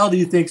 How the Well- hell do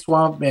you think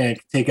Swamp Man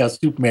can take out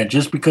Superman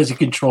just because he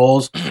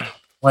controls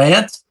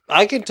plants?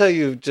 I can tell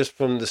you just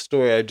from the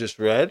story I just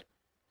read,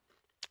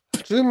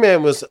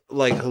 Superman was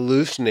like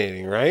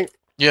hallucinating, right?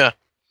 Yeah.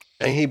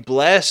 And he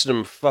blasted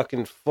him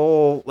fucking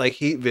full, like,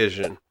 heat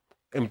vision.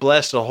 And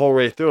blasted a whole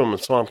right through him. And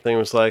Swamp Thing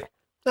was like,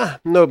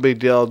 no big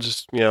deal. I'll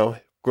just,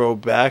 grow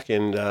back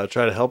and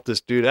try to help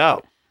this dude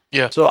out.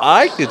 Yeah. So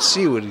I could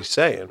see what he's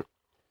saying.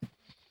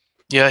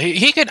 Yeah,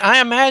 he could. I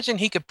imagine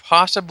he could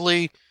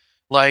possibly,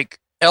 like,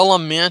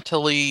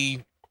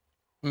 elementally,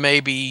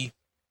 maybe,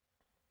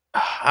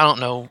 I don't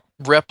know,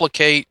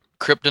 replicate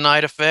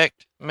Kryptonite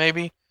effect.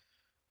 Maybe,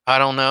 I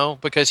don't know,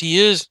 because he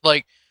is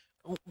like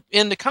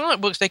in the comic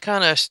books. They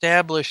kind of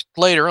established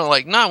later on,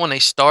 like not when they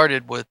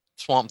started with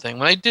Swamp Thing.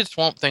 When they did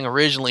Swamp Thing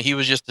originally, he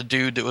was just a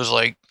dude that was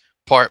like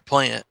part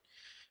plant.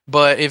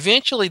 But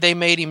eventually, they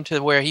made him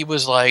to where he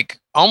was like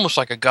almost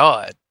like a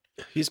god.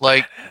 He's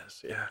like,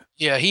 badass, yeah.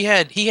 Yeah, he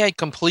had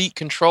complete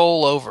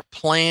control over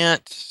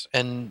plants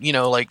and,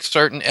 like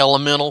certain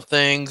elemental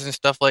things and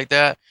stuff like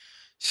that.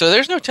 So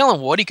there's no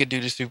telling what he could do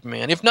to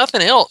Superman. If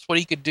nothing else, what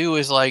he could do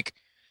is like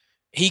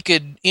he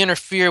could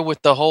interfere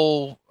with the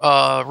whole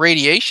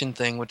radiation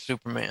thing with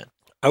Superman.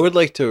 I would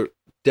like to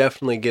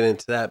definitely get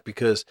into that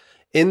because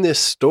in this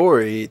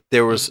story,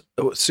 there was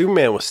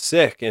Superman was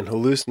sick and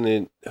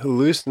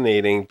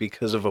hallucinating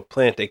because of a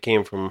plant that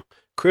came from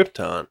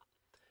Krypton.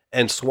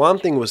 And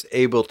Swamp Thing was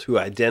able to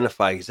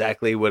identify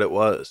exactly what it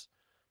was.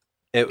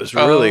 It was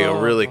really a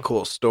really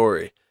cool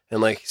story. And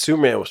like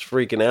Superman was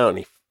freaking out and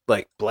he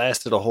like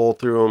blasted a hole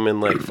through him and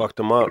like fucked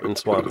him up. And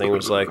Swamp Thing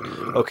was like,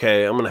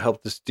 okay, I'm going to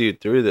help this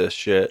dude through this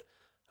shit.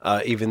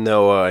 Even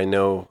though I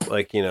know,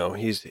 like,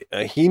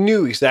 he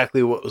knew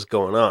exactly what was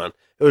going on.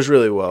 It was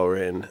really well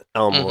written.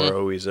 Alan Moore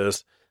always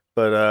is.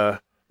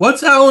 But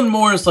what's Alan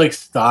Moore's like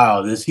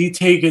style? Does he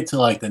take it to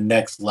like the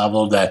next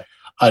level that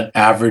an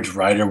average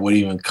writer would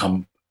even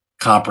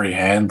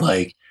comprehend?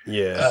 Like,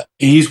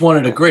 he's one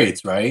of the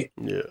greats, right?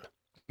 Yeah.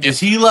 Is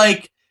he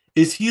like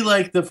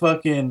the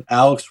fucking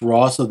Alex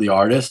Ross of the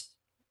artist?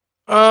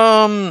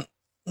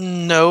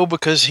 No,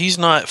 because he's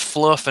not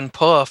fluff and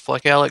puff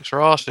like Alex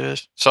Ross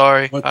is.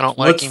 Sorry, I don't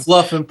like him. What's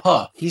fluff and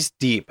puff? He's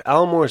deep.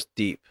 Alan Moore's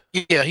deep.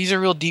 Yeah, he's a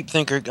real deep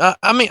thinker.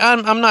 I mean,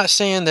 I'm not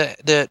saying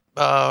that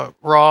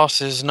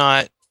Ross is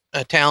not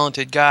a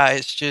talented guy.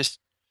 It's just,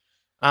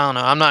 I don't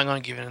know. I'm not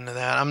going to give into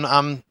that.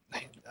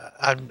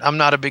 I'm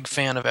not a big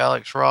fan of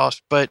Alex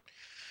Ross, but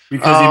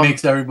because he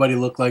makes everybody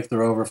look like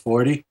they're over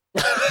 40.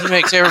 He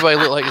makes everybody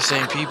look like the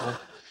same people.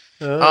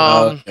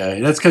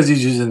 Okay, that's because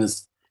he's using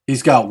this.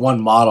 He's got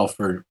one model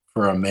for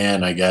a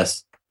man, I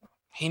guess.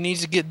 He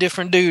needs to get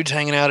different dudes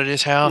hanging out at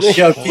his house.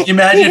 Yo, can you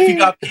imagine if he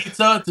got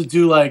pizza to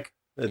do like?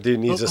 That dude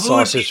needs a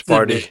sausage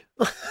party.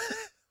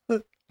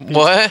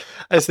 What?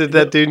 I said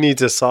that dude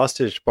needs a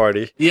sausage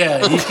party.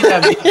 Yeah, he can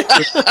have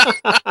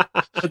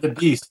for the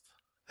beast.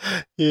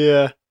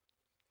 Yeah,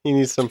 he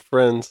needs some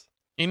friends.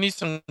 He needs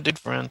some dude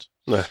friends.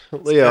 Yeah,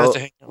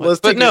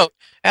 but no,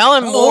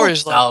 Alan Moore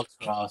is like Alex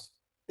Ross.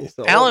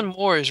 Alan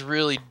Moore is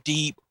really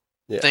deep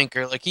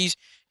thinker. Like he's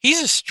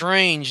a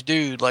strange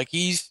dude. Like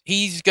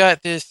he's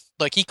got this,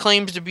 like he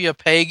claims to be a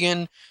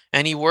pagan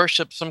and he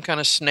worships some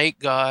kind of snake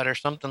god or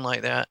something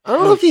like that. I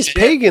don't know if he's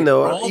pagan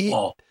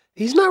though.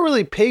 He's not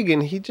really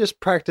pagan. He just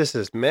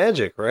practices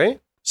magic, right?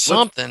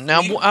 Something.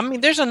 Now, I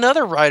mean, there's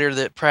another writer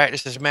that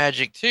practices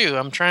magic too.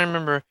 I'm trying to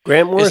remember.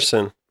 Grant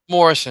Morrison.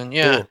 Morrison,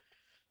 yeah.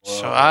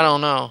 So I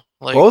don't know.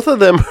 Like both of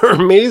them are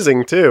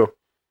amazing too.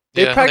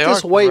 They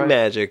practice white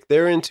magic.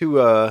 They're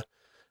into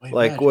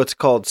what's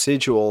called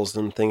sigils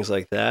and things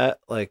like that.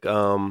 Like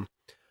Alan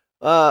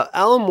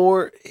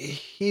Moore,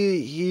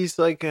 he's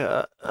like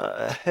a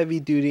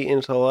heavy duty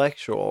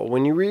intellectual.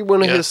 When you read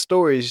one of his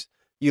stories,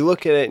 you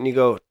look at it and you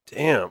go,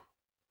 "Damn,"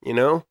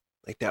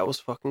 like that was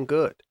fucking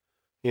good.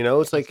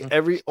 It's like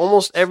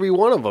almost every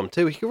one of them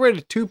too. He can write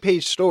a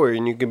 2-page story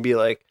and you can be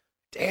like,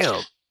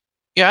 "Damn."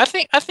 Yeah, I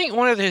think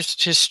one of his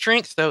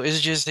strengths though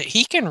is just that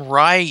he can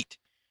write.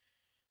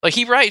 Like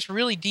he writes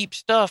really deep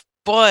stuff,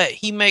 but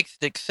he makes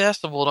it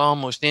accessible to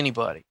almost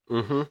anybody.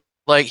 Mm-hmm.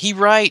 Like he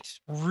writes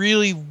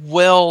really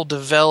well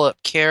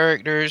developed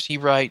characters. He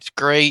writes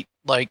great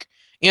like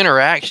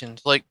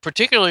interactions. Like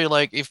particularly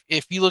like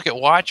if you look at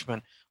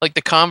Watchmen, like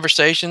the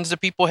conversations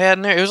that people had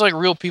in there, it was like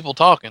real people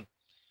talking.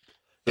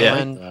 Yeah,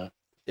 and,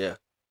 yeah.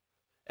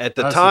 At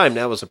the time,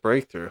 that was a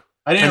breakthrough.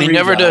 And he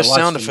never does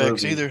sound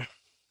effects either.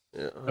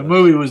 Yeah. The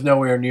movie was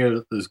nowhere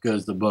near as good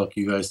as the book.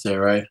 You guys say,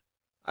 right?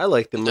 I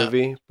liked the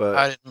movie,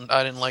 but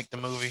I didn't like the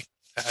movie.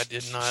 I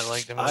did not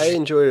like the movie. I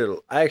enjoyed it.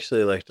 I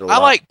actually liked it a lot.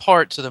 I like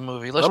parts of the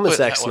movie. I'm a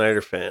Zack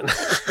Snyder fan.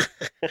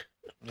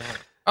 Yeah.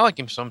 I like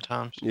him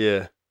sometimes.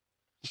 Yeah,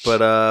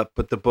 but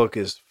the book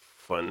is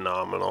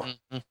phenomenal.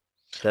 Mm-hmm.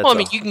 Well, I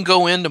mean, you can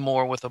go into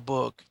more with a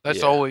book.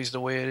 That's always the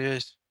way it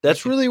is.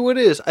 That's really what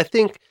it is.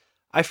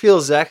 I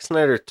feel Zack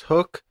Snyder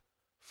took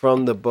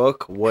from the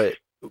book what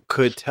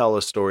could tell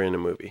a story in a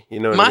movie. You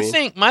know what I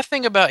mean? My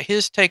thing about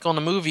his take on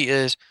the movie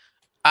is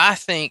I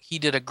think he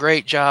did a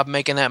great job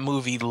making that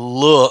movie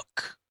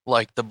look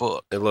like the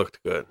book. It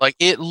looked good. Like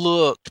it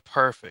looked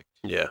perfect.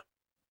 Yeah.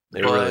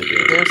 But really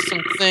did. There's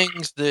some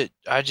things that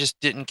I just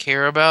didn't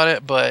care about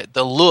it, but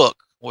the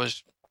look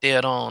was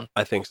dead on.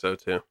 I think so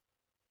too.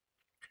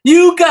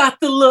 You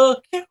got the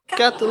look.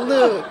 Got the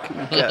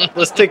look.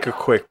 Let's take a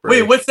quick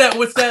break. Wait, what's that?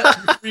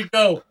 Before we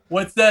go,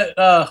 what's that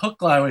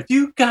hook line with?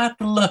 You got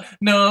the look.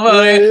 No,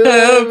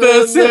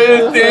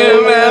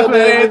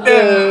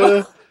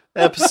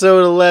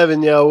 Episode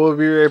 11, y'all. We'll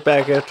be right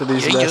back after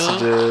these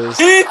messages.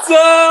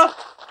 Pizza!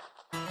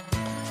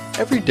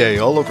 Every day,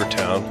 all over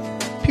town,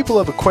 people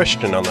have a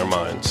question on their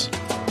minds.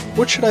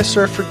 What should I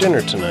serve for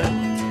dinner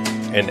tonight?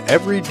 And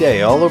every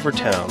day, all over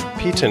town,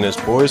 Pete and his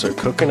boys are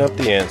cooking up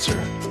the answer.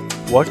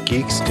 What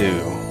geeks do.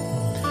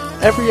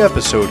 Every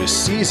episode is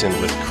seasoned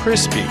with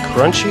crispy,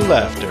 crunchy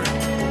laughter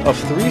of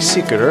 3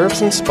 secret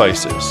herbs and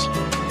spices,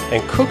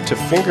 and cooked to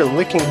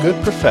finger-licking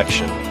good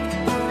perfection.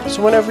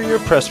 So whenever you're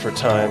pressed for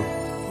time,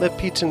 let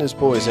Pete and his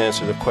boys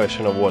answer the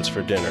question of what's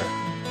for dinner.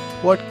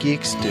 What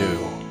geeks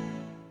do.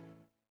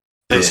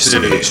 This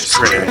is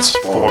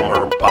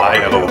Transformer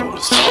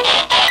Bios.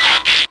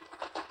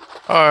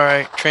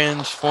 Alright,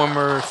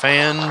 Transformer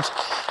fans.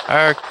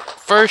 Our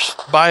first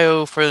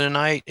bio for the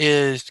night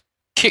is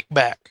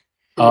Kickback.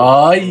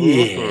 Oh,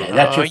 yeah.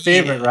 That's your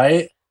favorite,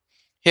 right?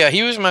 Yeah,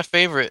 he was my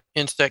favorite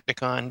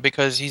Insecticon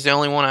because he's the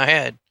only one I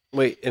had.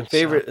 Wait, and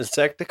favorite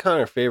Insecticon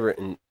or favorite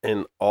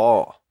in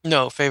all?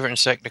 No, favorite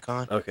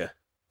Insecticon. Okay.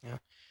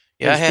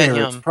 Yeah, I had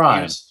favorite's him. Prime.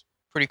 He was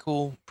pretty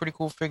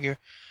cool figure.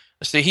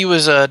 Let's see, he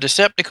was a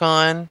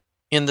Decepticon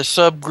in the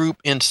subgroup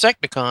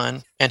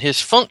Insecticon, and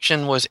his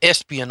function was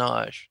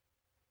espionage.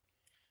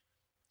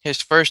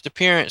 His first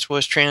appearance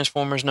was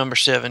Transformers number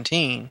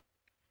 17, and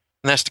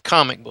that's the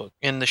comic book.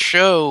 In the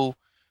show,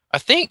 I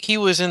think he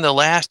was in the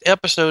last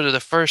episode of the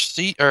first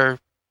season,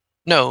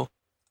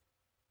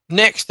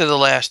 next to the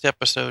last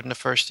episode in the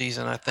first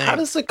season, I think. How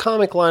does the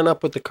comic line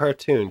up with the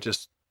cartoon?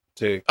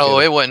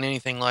 It wasn't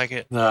anything like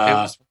it. Nah. It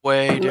was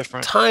way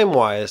different.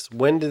 Time-wise,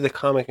 when did the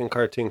comic and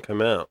cartoon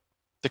come out?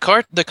 The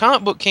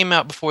comic book came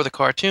out before the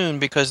cartoon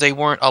because they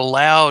weren't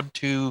allowed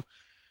to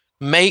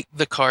make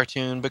the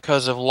cartoon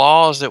because of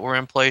laws that were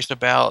in place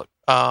about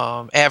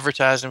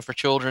advertising for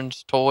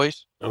children's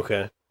toys.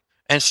 Okay.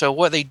 And so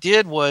what they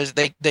did was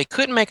they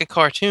couldn't make a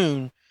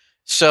cartoon,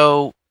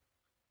 and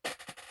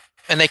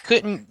they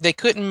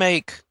couldn't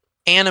make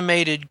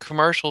animated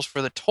commercials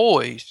for the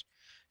toys.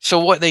 So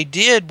what they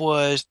did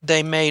was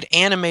they made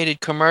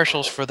animated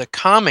commercials for the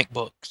comic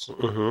books.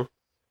 Mm-hmm.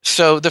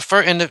 So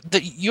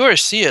you already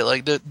see it,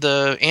 like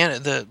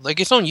the like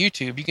it's on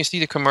YouTube. You can see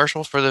the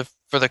commercials for the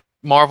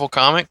Marvel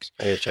comics.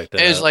 I gotta check that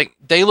out. It's like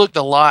they looked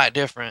a lot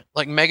different.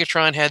 Like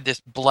Megatron had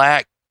this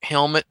black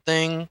helmet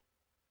thing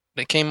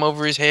that came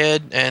over his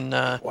head, and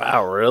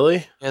wow,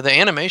 really? yeah, the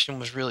animation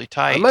was really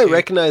tight. I might too.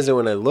 recognize it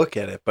when I look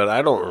at it, but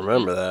I don't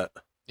remember that.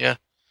 Yeah,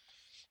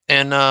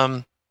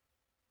 and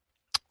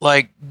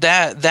like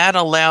that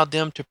allowed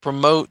them to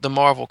promote the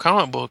Marvel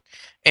comic book.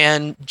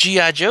 And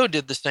G.I. Joe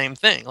did the same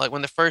thing. Like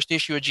when the first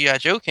issue of G.I.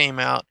 Joe came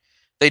out,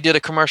 they did a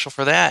commercial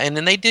for that. And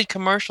then they did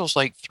commercials,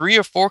 like 3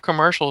 or 4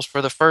 commercials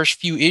for the first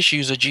few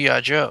issues of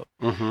G.I. Joe.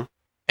 Mm-hmm.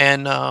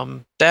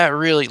 And that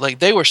really, like,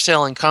 they were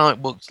selling comic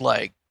books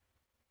like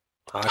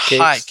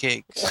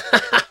hotcakes.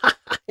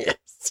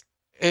 Yes.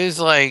 It was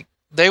like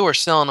they were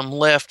selling them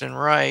left and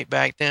right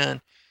back then.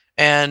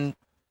 And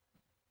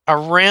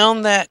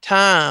around that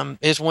time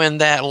is when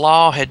that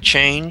law had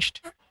changed.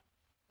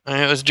 And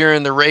it was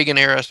during the Reagan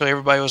era, so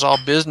everybody was all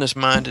business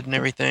minded and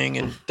everything,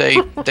 and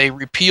they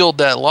repealed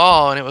that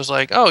law, and it was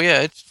like, oh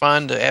yeah, it's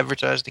fine to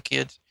advertise to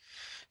kids.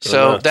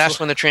 So that's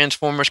when the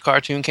Transformers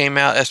cartoon came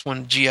out. That's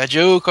when G.I.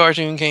 Joe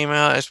cartoon came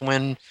out. That's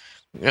when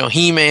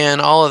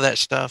He-Man, all of that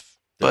stuff.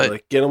 But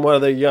like, get them while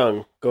they're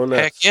young. Go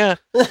nuts. heck yeah.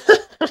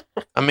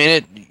 I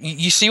mean,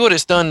 you see what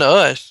it's done to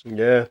us.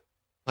 Yeah.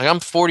 Like I'm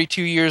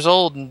 42 years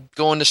old and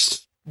going to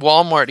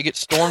Walmart to get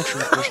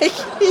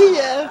Stormtroopers.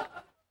 Yeah.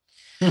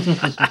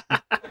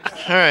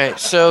 All right,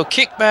 so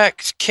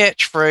Kickback's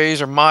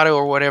catchphrase or motto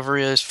or whatever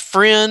is,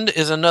 friend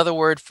is another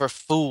word for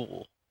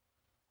fool.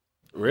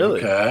 Really?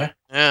 Okay.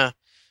 Yeah.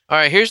 All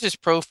right, here's his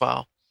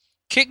profile.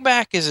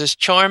 Kickback is as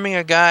charming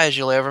a guy as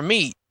you'll ever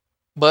meet,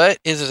 but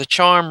is a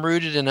charm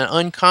rooted in an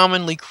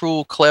uncommonly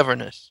cruel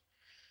cleverness.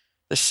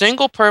 The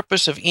singular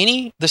purpose of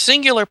any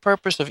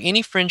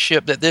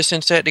friendship that this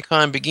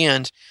Insecticon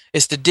begins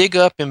is to dig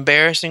up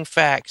embarrassing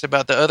facts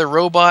about the other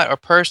robot or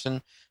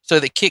person so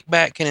that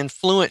Kickback can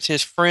influence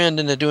his friend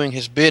into doing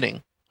his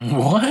bidding.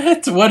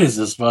 What? What is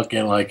this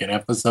fucking like an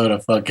episode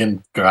of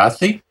fucking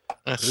Grassy?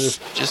 That's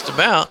just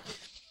about.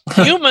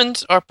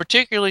 Humans are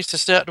particularly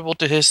susceptible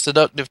to his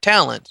seductive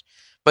talents,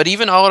 but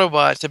even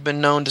Autobots have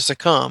been known to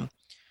succumb.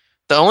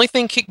 The only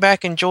thing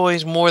Kickback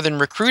enjoys more than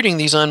recruiting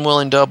these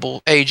unwilling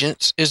double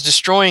agents is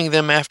destroying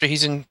them after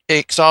he's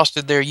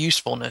exhausted their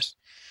usefulness.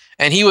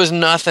 And he was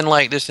nothing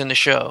like this in the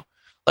show.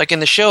 Like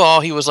in the show,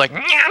 all he was like,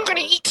 I'm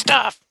gonna eat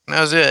stuff. And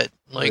that was it.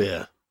 Like,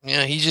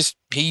 yeah,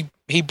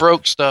 he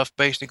broke stuff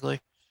basically,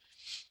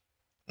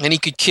 and he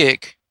could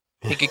kick.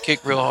 He could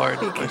kick real hard.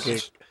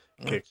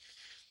 Kick.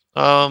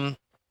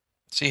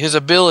 See his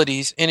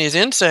abilities in his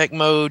insect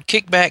mode.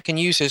 Kickback can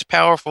use his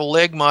powerful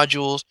leg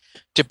modules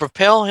to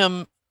propel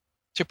him.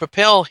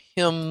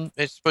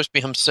 It's supposed to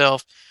be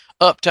himself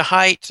up to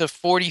heights of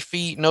 40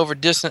 feet and over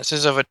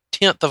distances of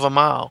 1/10 of a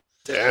mile.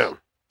 Damn.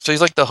 So he's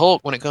like the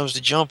Hulk when it comes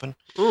to jumping.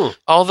 Mm.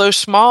 Although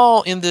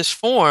small in this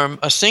form,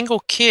 a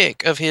single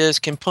kick of his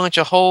can punch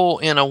a hole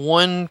in a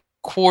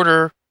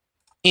 1/4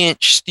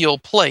 inch steel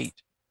plate.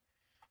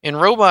 In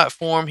robot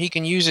form, he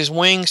can use his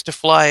wings to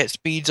fly at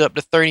speeds up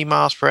to 30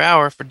 miles per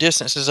hour for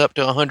distances up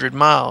to 100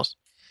 miles.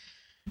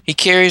 He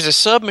carries a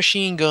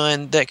submachine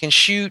gun that can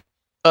shoot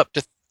up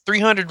to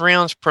 300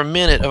 rounds per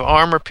minute of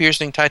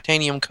armor-piercing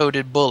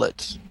titanium-coated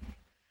bullets.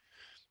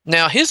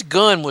 Now, his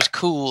gun was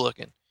cool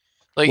looking.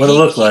 Like, What it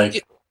look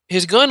like?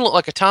 His gun looked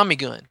like a Tommy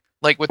gun,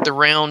 like with the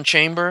round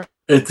chamber.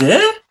 It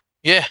did?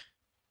 Yeah,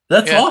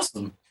 That's Yeah.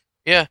 awesome.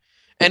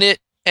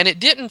 and it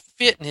didn't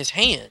fit in his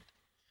hand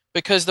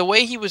because the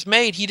way he was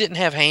made, he didn't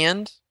have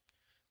hands.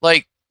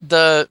 Like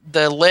the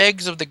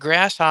legs of the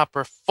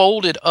grasshopper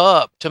folded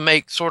up to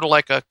make sort of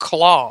like a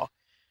claw,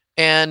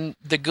 and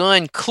the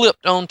gun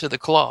clipped onto the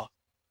claw.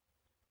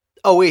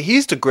 Oh wait,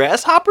 he's the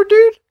grasshopper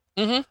dude?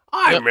 Mhm.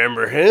 I Yep.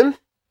 remember him.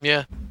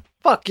 Yeah,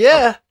 Fuck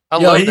yeah. I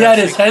Yo, love he that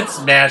had his thing. head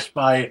smashed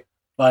by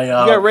He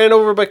got ran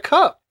over by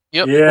Cup.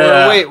 Yep. Yeah.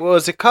 Well, wait,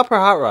 was it Cup or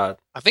Hot Rod?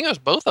 I think it was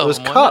both It of was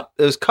them. Cup.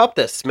 It was Cup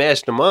that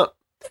smashed him up.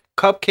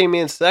 Cup came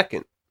in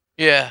second.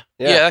 Yeah,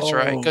 Yeah. that's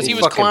right. Because he He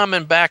was fucking-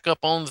 climbing back up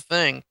on the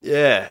thing.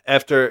 Yeah,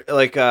 after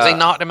like They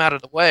knocked him out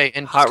of the way,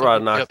 and Hot Rod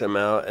Yep. knocked him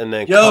out, and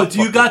then Yo, Cup do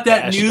you fucking got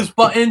that bashed news him.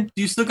 button?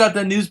 Do you still got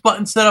that news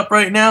button set up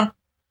right now?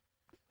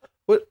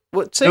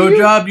 What? Say No you?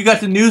 job. You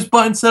got the news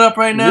button set up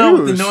right now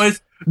with News? the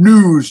noise?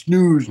 News.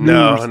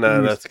 No,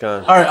 news. that's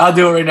gone. All right, I'll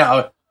do it right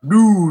now.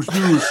 News.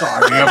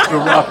 Sorry to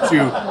interrupt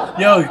you.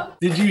 Yo,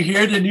 did you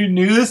hear the new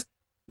news?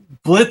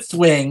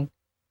 Blitzwing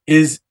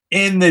is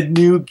in the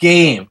new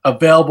game,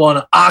 available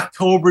on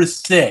October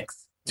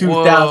 6th,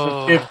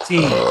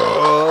 2015.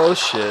 Oh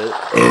shit!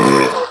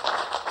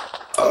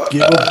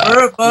 Give a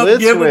burp up,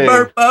 give a Blitzwing.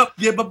 burp up,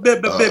 give a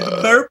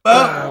burp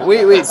up.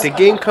 Wait, the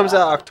game comes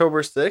out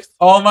October 6th?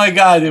 Oh my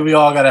God, dude, we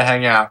all gotta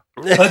hang out.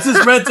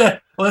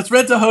 Let's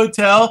rent a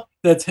hotel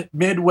that's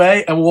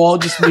midway, and we'll all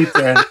just meet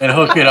there and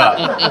hook it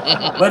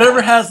up.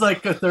 Whatever has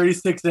like a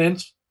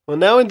 36-inch. Well,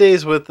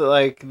 nowadays with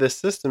like the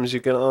systems,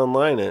 you can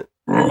online it.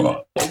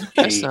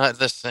 That's not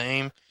the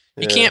same.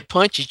 You Yeah. can't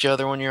punch each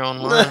other when you're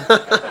online.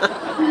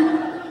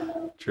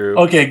 True.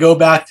 Okay, go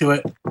back to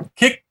it.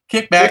 Kick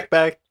back.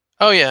 Back.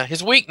 Oh yeah,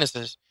 his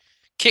weaknesses.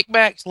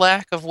 Kickback's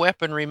lack of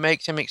weaponry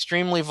makes him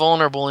extremely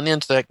vulnerable in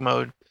insect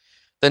mode.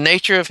 The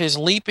nature of his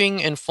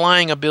leaping and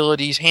flying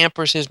abilities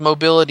hampers his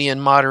mobility in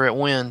moderate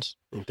winds.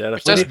 Ain't that a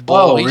Which that's fucking-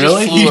 bull. He just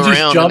really? flew He around in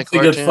just the jumps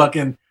and gets cartoon.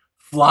 fucking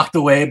flocked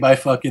away by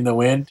fucking the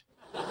wind.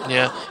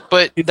 Yeah,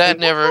 but that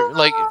never,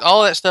 like,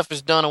 all that stuff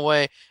is done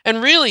away.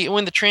 And really,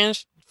 when the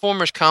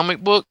Transformers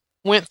comic book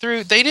went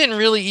through, they didn't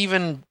really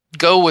even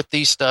go with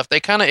these stuff. They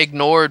kind of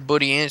ignored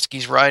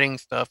Budiansky's writing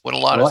stuff with a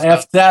lot Well, of stuff.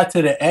 F that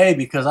to the A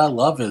because I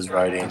love his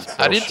writings.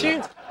 I did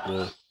too.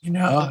 Yeah. You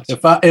know,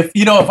 if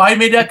I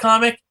made that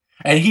comic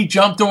and he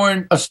jumped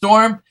during a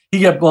storm, he'd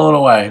get blown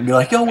away and be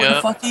like, "Yo, where the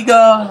Yep. fuck he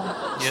go?"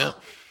 Yep.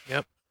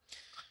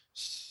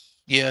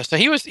 Yeah, so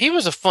he was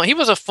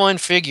a fun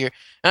figure.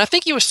 And I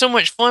think he was so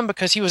much fun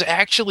because he was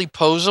actually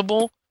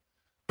posable.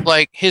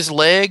 Like his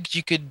legs,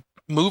 you could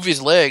move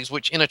his legs,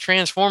 which in a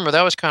Transformer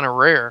that was kind of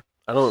rare.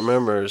 I don't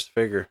remember his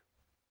figure.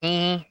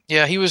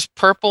 Yeah, he was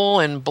purple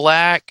and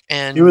black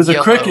and He was a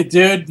yellow. cricket,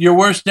 dude. Your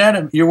worst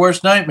nightmare.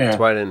 That's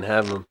why I didn't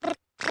have him.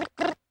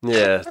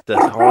 Yeah,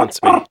 that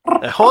haunts me.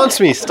 It haunts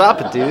me.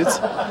 Stop it, dudes.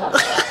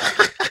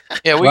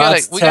 Yeah, we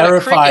Rod's got a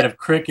terrified cricket. of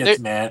crickets, There-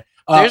 man.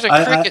 there's a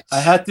cricket. I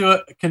had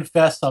to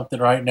confess something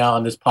right now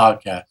on this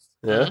podcast.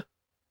 Yeah.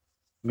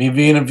 Me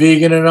being a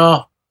vegan and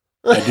all,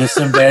 I did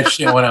some bad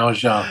shit when I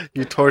was young.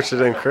 You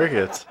tortured in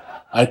crickets.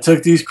 I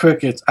took these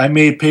crickets, I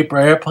made paper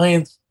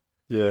airplanes,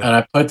 Yeah. and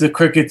I put the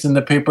crickets in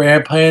the paper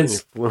airplanes,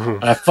 You flew 'em.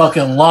 and I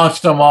fucking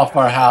launched them off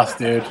our house,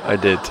 dude. I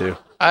did too.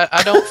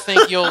 I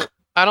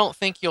don't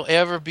think you'll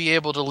ever be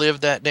able to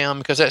live that down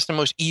because that's the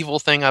most evil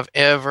thing I've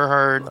ever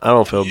heard. I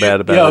don't feel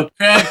bad about Yo, it.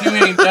 Craig,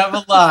 you ain't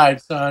never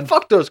lied, son.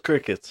 Fuck those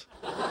crickets.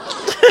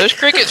 Those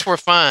crickets were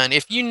fine.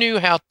 If you knew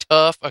how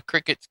tough a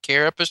cricket's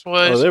carapace Oh,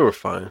 was, they were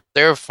fine.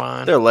 they were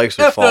fine. Their legs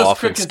would F fall those off and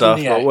crickets in stuff,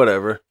 the but eye.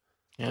 whatever.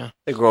 Yeah.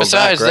 They grow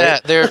Besides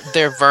back, right? that,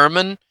 they're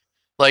vermin.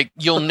 Like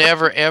you'll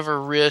never ever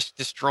risk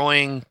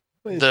destroying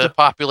the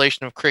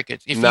population of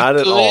crickets. If Not you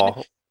at could,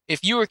 all.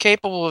 If you were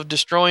capable of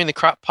destroying the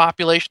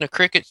population of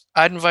crickets,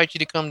 I'd invite you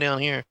to come down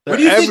here. They're What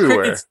do you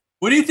everywhere.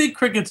 think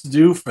crickets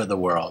do for the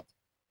world?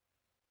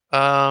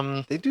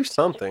 They do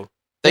something.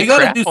 They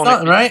gotta crap do on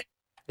something, it. right?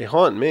 They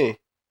haunt me.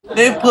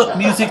 They put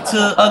music to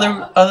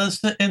other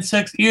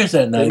insects' ears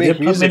at night. make put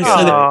music music to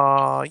to them.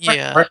 Oh,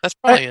 yeah, that's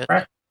probably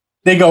it.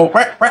 They go.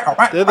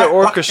 They're the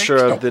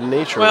orchestra of the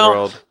nature Well,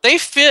 world. They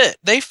fit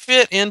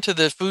into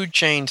the food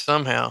chain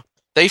somehow.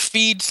 They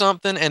feed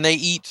something and they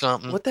eat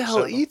something. What the hell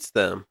So, eats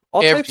them?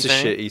 All types of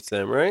everything. shit eats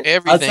them, right?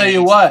 Everything. I'll tell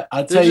you what.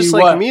 They're just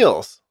like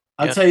meals.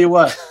 I'll Yeah. tell you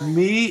what.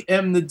 Me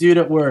and the dude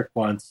at work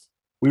once,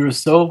 we were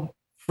so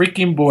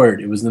freaking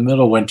bored. It was in the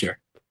middle of winter,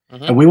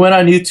 Mhm. and we went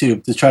on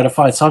YouTube to try to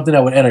find something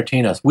that would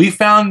entertain us. We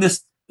found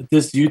this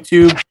this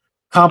YouTube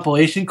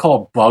compilation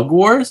called Bug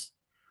Wars.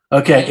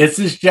 Okay, it's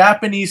this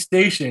Japanese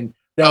station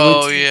that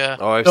Oh would yeah.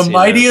 Oh, I've the seen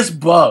mightiest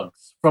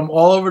bugs from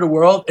all over the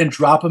world and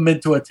drop them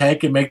into a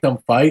tank and make them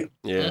fight.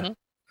 that. Yeah. Mhm.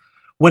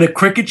 When a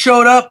cricket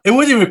showed up, it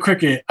wasn't even a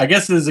cricket. I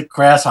guess it was a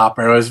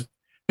grasshopper. It was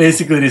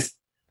basically this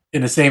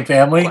in the same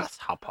family.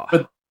 Grasshopper.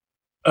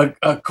 But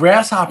a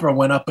grasshopper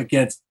went up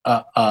against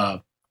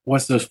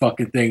what's those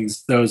fucking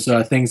things? Those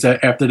things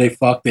that after they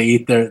fuck they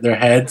eat their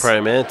heads.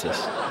 Praying mantis.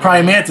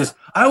 Praying mantis.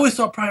 I always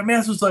thought praying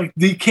mantis was like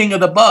the king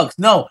of the bugs.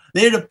 No,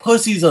 they're the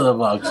pussies of the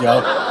bugs,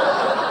 yo.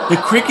 The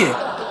cricket.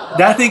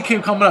 That thing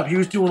kept coming up. He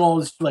was doing all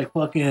this like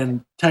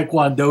fucking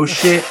taekwondo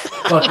shit,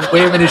 fucking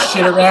waving his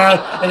shit around,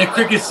 and the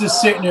cricket's just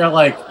sitting there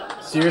like,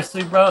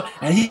 seriously, bro?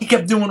 And he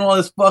kept doing all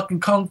this fucking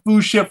kung fu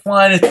shit,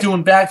 flying and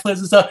doing backflips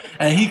and stuff.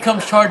 And he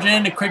comes charging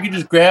in. The cricket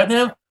just grabbed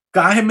him,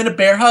 got him in a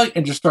bear hug,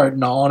 and just started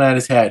gnawing at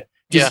his head.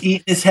 Just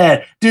eating his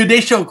head. Dude,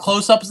 they showed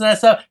close-ups and that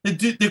stuff.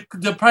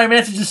 The prime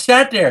minister just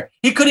sat there.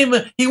 He couldn't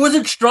even, he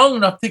wasn't strong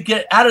enough to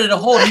get out of the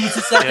hole. He was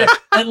just sat there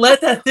and let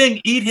that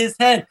thing eat his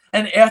head.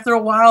 And after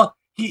a while,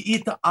 he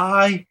eat the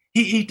eye.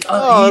 He eat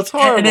that's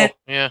horrible. And it,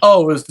 Yeah.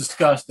 oh, it was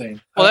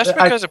disgusting. Well, that's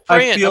because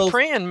I feel- a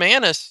praying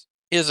mantis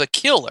is a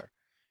killer.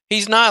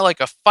 He's not like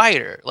a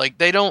fighter. Like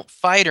they don't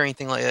fight or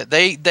anything like that.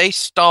 They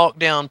stalk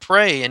down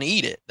prey and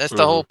eat it. That's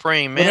the Mhm. whole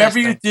praying mantis. whatever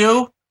you thing.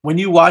 do, when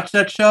you watch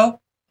that show,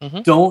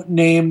 Mhm. don't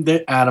name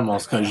the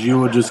animals because you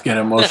will just get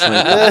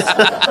emotionally.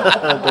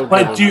 Don't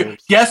But give do them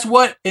guess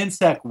what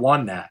insect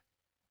won that?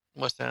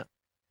 What's that?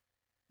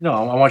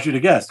 No, I want you to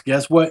guess.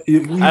 Guess what?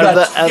 You Out of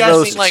got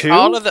those I mean, like two?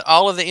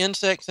 all of the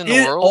insects in the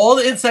world. all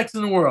the insects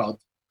in the world.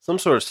 some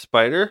sort of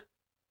spider.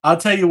 I'll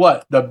tell you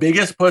what, the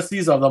biggest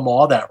pussies of them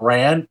all that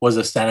ran was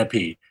a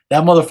centipede.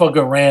 That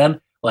motherfucker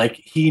ran like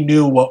he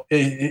knew what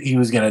he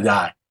was gonna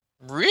die.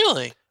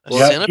 Really? A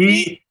Yeah,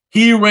 centipede?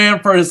 he ran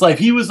for his life.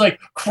 He was like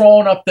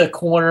crawling up the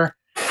corner.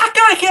 I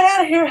gotta get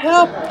out of here,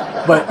 help!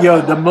 But yo,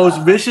 the most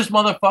vicious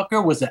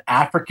motherfucker was an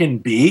African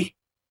bee.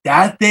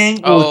 That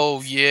thing.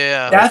 Oh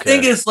yeah. that okay.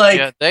 thing is like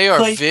Yeah, they are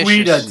Clay vicious.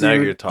 Guida, Now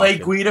you're dude. Clay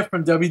talking. Guida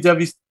from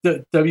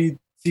WCW.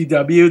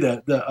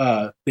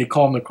 They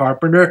call him the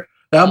Carpenter.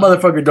 That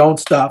motherfucker don't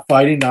stop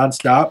fighting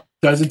nonstop.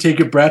 Doesn't take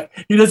a breath.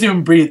 He doesn't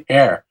even breathe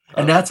air.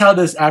 And that's how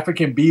this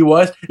African bee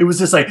was. It was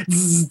just like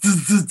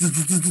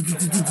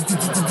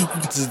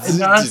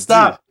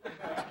nonstop.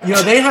 You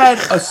know, they had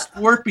a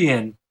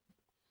scorpion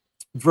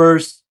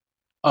versus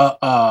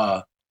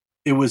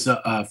it was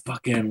a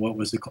fucking, what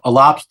was it called? A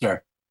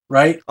lobster,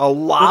 right? A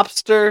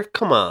lobster?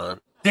 Come on.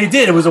 They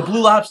did. It was a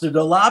blue lobster.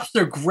 The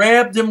lobster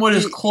grabbed him with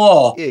his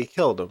claw Yeah, he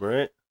killed him,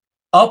 right?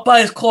 up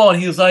by his claw, and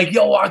he was like,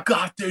 "Yo, I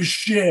got this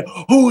shit.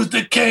 Who's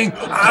the king?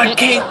 I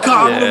can't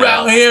come Yeah.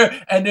 around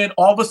here." And then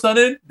all of a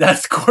sudden, that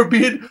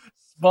scorpion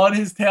spun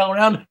his tail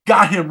around,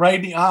 got him right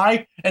in the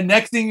eye, and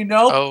next thing you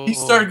know, he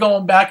started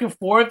going back and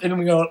forth, and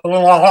we go. He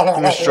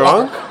was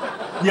strong?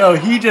 Yo,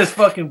 he just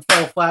fucking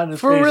fell flat in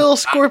his For face. real,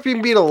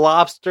 scorpion beat a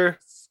lobster?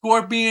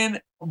 Scorpion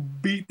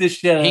beat the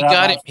shit out He of that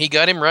got lobster. him. He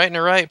got him right in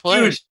the right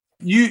place.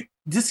 Dude,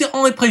 this is the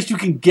only place you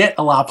can get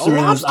a lobster A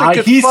in his lobster eye.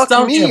 could He fuck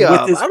stung me him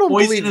up. with his I don't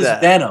believe poisonous that.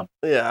 venom.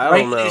 Yeah, I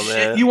Right don't know, in his shit.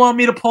 man. You want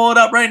me to pull it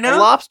up right A now?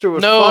 lobster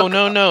would No, fuck.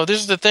 no. This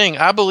is the thing.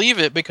 I believe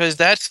it because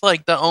that's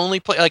like the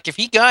only place. Like if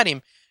he got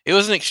him, it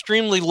was an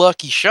extremely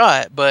lucky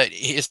shot, but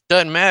it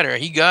doesn't matter.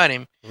 He got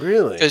him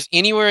Really? because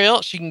anywhere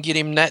else you can get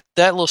him, that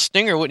little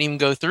stinger wouldn't even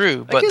go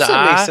through. I But guess the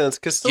that makes eye, sense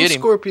because some get him.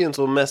 scorpions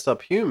will mess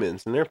up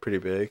humans, and they're pretty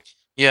big.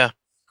 yeah.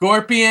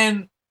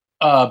 Scorpion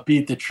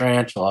beat the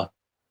tarantula.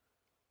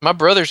 My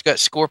brother's got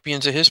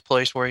scorpions at his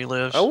place where he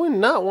lives. I would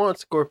not want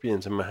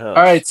scorpions in my house.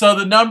 All right, so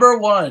the number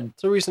one,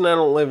 It's the reason I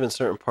don't live in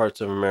certain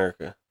parts of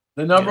America.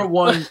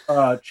 one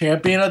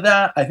champion of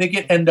that, I think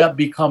it ended up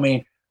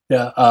becoming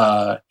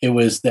it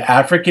was the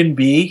African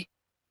bee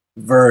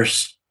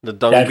versus The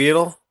dung That-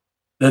 beetle?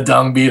 the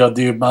dung beetle,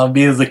 dude. Dung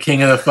beetle's the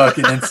king of the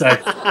fucking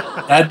insects.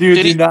 That dude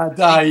Did did he- not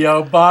die,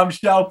 yo.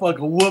 Bombshell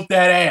fucking whoop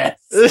that ass.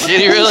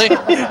 Did he really?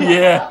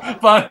 Yeah,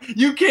 but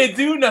you can't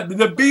do nothing.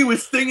 The bee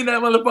was stinging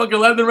that motherfucker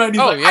left and right. He's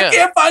Oh, like, yeah. I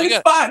can't find They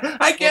the got- spot.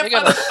 I can't they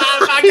find got- the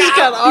spot. My He's God.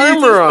 got He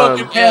just armor on.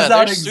 fucking passed Yeah,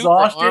 out they're super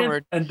exhaustion,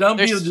 armored. and Dung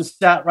They're Beetle s- just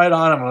sat right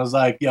on him and was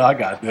like, "Yo, I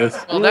got this."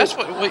 Well, that's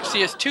what.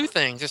 See, it's two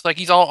things. It's like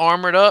he's all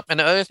armored up, and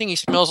the other thing, he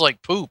smells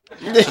like poop.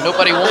 So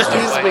nobody wants to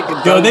He's fight. making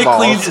Yo, dung they balls.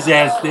 cleaned his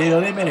ass.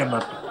 They made him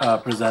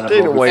presentable.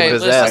 They didn't wipe Hey,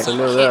 his listen, ass, I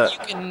know you that.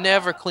 can't- You can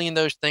never clean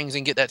those things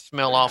and get that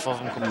smell off of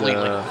them completely.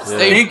 Yeah, yeah.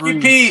 They Stinky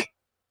bruise. Pete,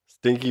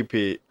 Stinky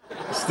Pete.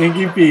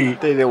 Stinky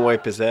Pete, They didn't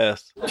wipe his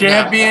ass.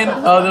 champion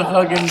of the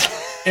fucking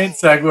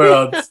insect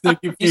world.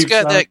 Stinky Pete. He's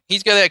got son. that.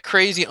 He's got that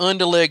crazy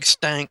underleg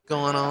stank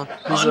going on.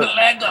 He's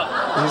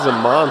a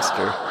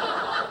monster.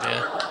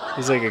 Yeah,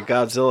 He's like a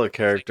Godzilla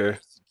character.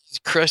 he's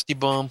a crusty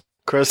bum.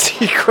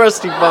 Crusty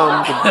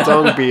Bung the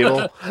Dung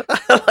Beetle.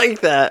 I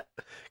like that.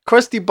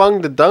 Crusty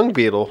Bung the Dung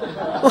Beetle.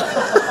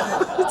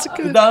 That's a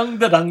good. Dung,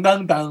 da, dung,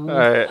 dung, dung. All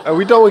right, are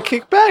we done with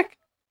kickback?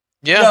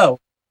 Yeah. No.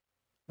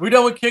 We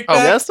done with kickback? Oh,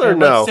 yes or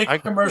no? Let's take a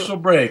commercial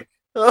break.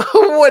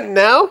 What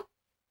now?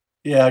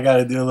 Yeah, I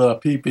gotta do a little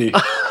pee pee.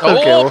 Oh,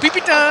 Okay,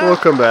 pee-pee time. we'll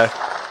come back.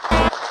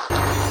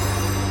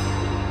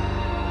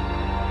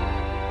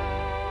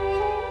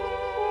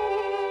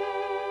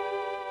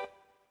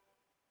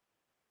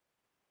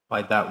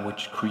 by that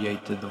which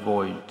created the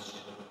voids,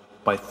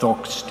 by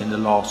Thoxt in the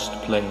lost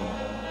plane,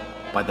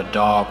 by the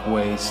dark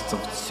wastes of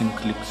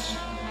Synclix,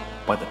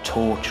 by the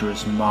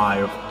tortuous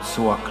mire of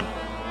Zoakl,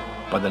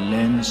 by the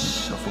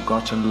lens of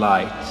forgotten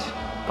light,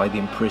 by the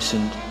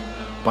imprisoned,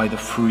 by the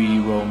free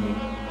roaming,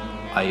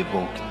 I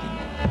evoke thee.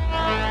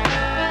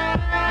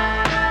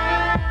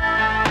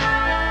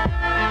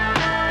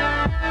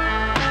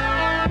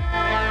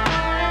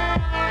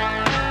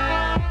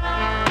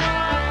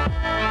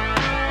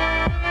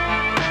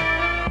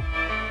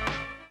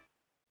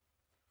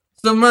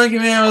 So Monkey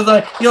Man was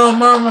like, yo,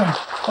 mama,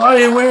 why are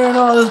you wearing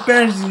all this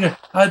bandages?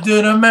 I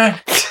do the man.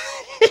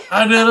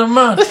 I do the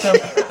man.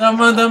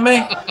 The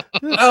man.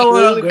 Oh,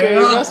 what up,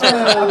 girl?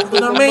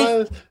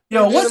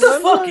 Yo, what the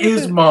fuck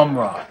is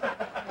Mumra?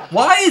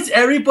 Why is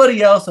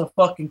everybody else a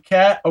fucking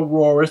cat, a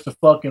walrus, a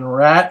fucking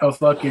rat, a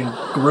fucking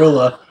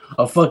gorilla,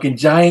 a fucking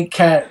giant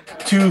cat,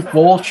 tooth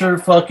vulture,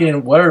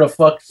 fucking whatever the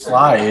fuck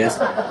Sly is,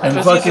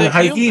 and fucking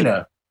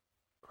hyena?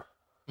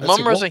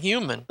 Mumra's a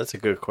human. That's a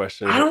good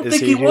question. I don't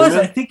think he was.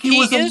 I think he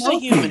was a is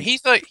monkey. a human.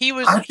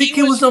 I think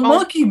he was a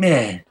monkey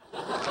man.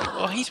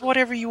 Well, he's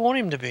whatever you want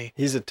him to be.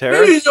 He's a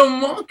terrorist? He's a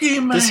monkey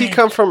man. Does he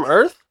come from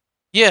Earth?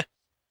 Yeah.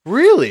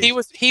 Really? He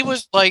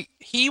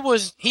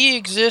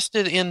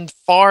existed in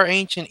far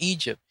ancient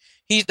Egypt.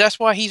 That's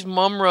why he's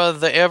Mumra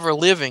the Ever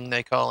Living,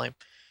 they call him.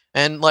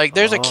 And like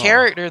there's a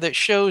character that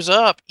shows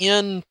up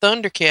in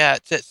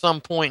Thundercats at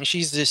some point, and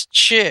she's this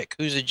chick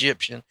who's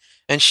Egyptian,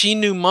 and she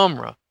knew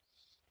Mumra.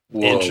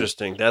 Whoa.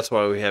 Interesting. That's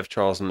why we have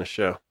Charles in the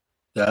show.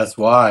 That's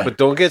why. But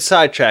don't get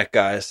sidetracked,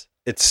 guys.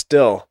 It's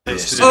still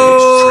This is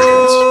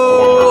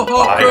Oh,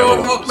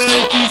 Transformer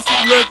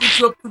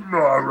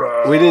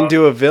Bios. we didn't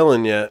do a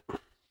villain yet.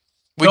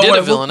 We did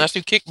a villain. That's who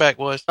Kickback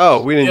was.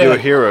 Oh, we didn't do a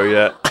hero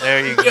yet.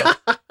 There you go.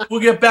 We'll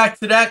get back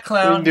to that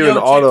clown. We didn't do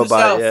an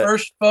Autobot yet.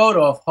 First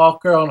photo of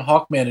Hawkgirl and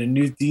Hawkman in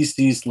new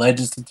DC's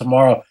Legends of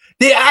Tomorrow.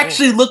 They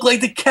actually look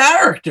like the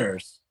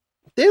characters.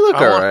 They look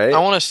alright. I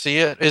want to see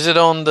it. Is it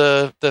on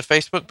the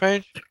Facebook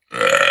page?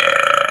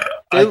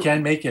 I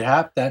can make it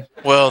happen.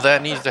 Well,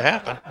 that needs to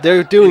happen.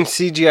 They're doing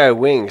CGI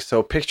wings,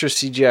 so picture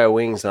CGI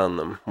wings on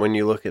them when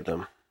you look at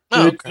them.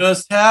 Oh, It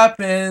just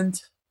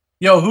happened.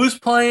 Yo, who's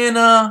playing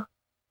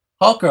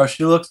Hawkgirl?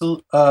 She looks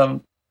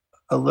a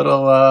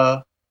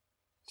little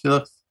She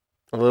looks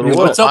a little.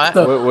 What's up?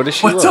 What is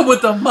she? What's up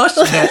with the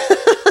mustache?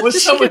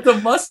 What's up with the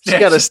mustache? She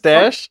got a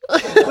stash.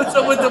 What's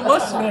up with the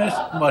mustache?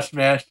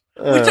 Mushmash.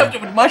 What's up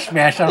with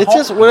mushmash? It's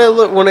just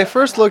when I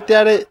first looked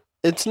at it.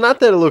 It's not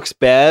that it looks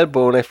bad,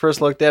 but when I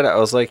first looked at it, I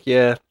was like,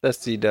 "Yeah, that's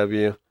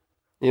CW."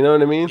 You know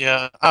what I mean?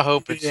 Yeah, I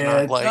hope it's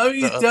not like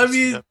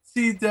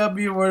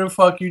WCW. Where the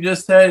fuck you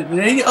just said?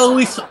 They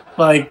always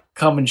like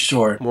coming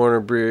short. Warner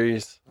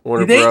Bros.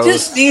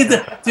 Just need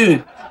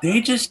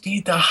They just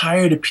need to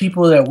hire the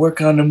people that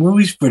work on the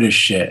movies for this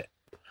shit.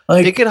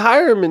 Like they could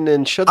hire them and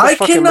then shut the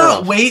fucking mouth.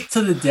 I cannot wait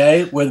till the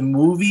day where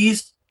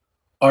movies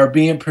are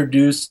being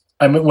produced.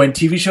 I mean, when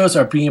TV shows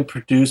are being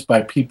produced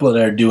by people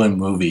that are doing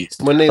movies.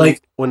 When are you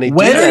going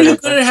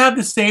to have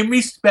the same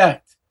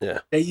respect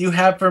that you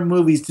have for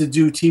movies to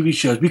do TV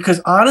shows?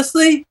 Because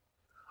honestly,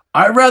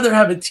 I'd rather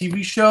have a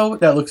TV show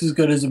that looks as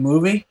good as a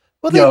movie.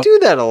 Well, they do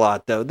that a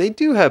lot, though. They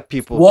do have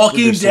people.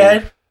 Walking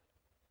Dead.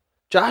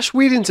 Josh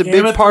Whedon's a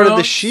big part of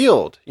The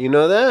Shield. You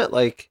know that?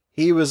 Like,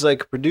 he was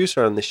like a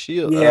producer on The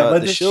Shield. Yeah,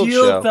 but The Shield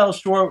show fell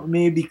short with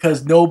me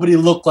because nobody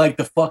looked like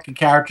the fucking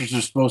characters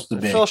are supposed to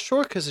be. It fell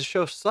short because the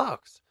show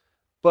sucks.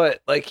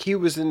 But, like, he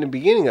was in the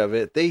beginning of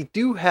it. They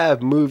do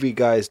have movie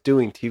guys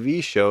doing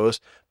TV shows,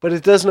 but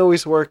it doesn't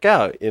always work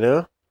out, you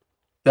know?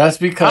 That's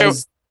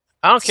because...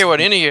 I don't care what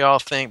any of y'all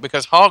think,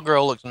 because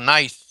Hawkgirl looks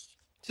nice.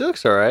 She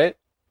looks alright.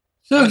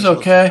 She looks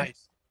okay.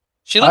 Nice.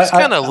 She looks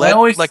kind of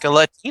like a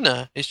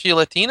Latina. Is she a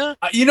Latina?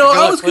 I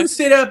was going to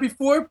say that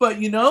before, but,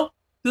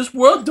 this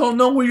world don't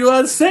know what you're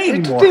allowed to say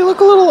anymore. They look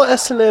a little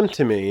S&M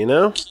to me, you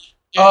know?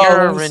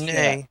 You're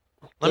Renee.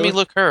 Let me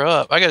look her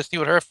up. I got to see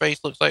what her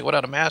face looks like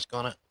without a mask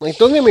on it. Like,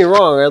 don't get me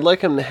wrong. I'd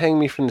like him to hang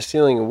me from the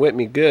ceiling and whip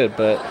me good,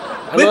 but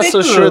I'm not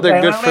so sure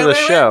they're good for the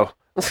show.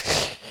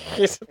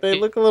 They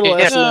look a little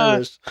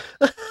S&M-ish.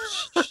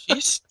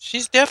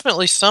 She's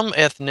definitely some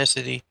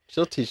ethnicity.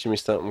 She'll teach me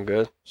something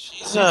good.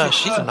 She's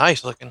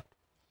nice looking.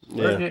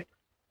 Yeah.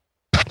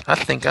 I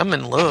think I'm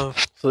in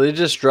love. So they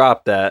just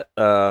dropped that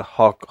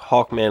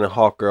Hawkman and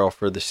Hawkgirl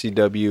for the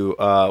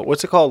CW.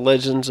 What's it called?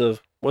 Legends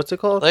of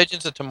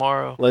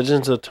Tomorrow.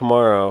 Legends of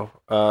Tomorrow.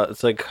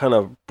 It's like kind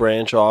of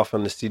branch off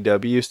on the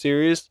CW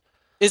series.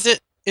 Is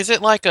it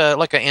like an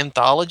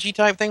anthology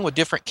type thing with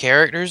different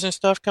characters and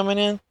stuff coming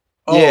in?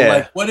 Oh, yeah.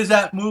 Like what is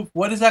that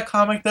What is that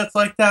comic that's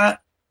like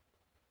that?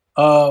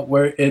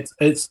 Where it's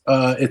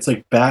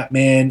like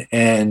Batman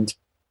and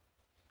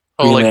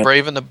like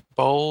Brave and the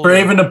Bold.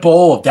 Brave and the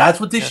Bold. That's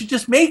what they should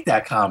just make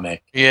that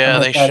comic. Yeah,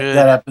 they should.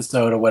 That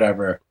episode or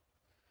whatever.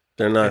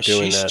 They're not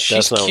doing that.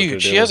 She's That's not cute. What they're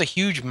she doing. has a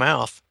huge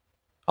mouth.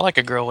 I like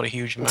a girl with a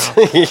huge mouth.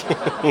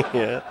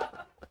 Yeah.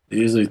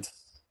 Usually.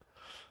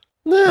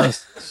 Nah.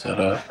 Shut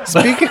up.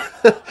 Speaking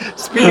of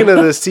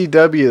the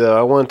CW, though,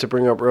 I wanted to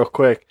bring up real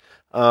quick.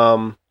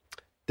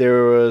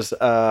 there was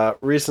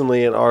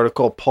recently an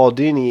article. Paul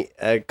Dini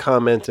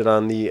commented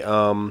on the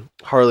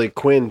Harley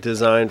Quinn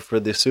design for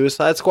the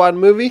Suicide Squad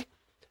movie.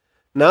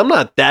 Now, I'm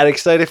not that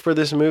excited for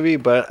this movie,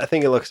 but I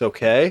think it looks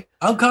okay.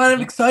 I'm kind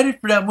of excited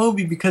for that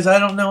movie because I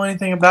don't know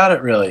anything about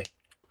it really.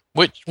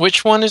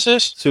 Which one is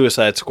this?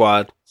 Suicide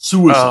Squad.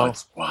 Suicide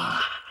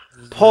Squad.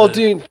 Paul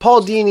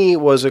Dini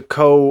was a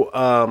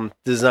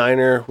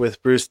co-designer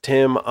with Bruce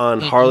Timm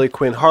on Harley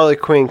Quinn. Harley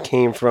Quinn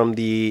came from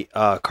the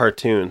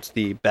cartoons,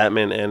 the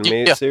Batman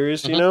animated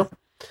series, you know?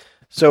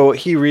 So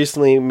he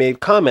recently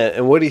made comment,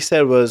 and what he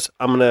said was,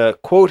 I'm going to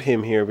quote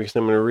him here because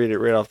I'm going to read it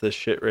right off this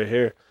shit right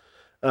here.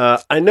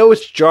 I know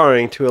it's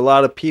jarring to a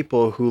lot of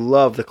people who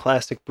love the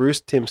classic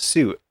Bruce Timm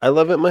suit. I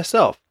love it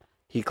myself,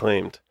 he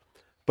claimed.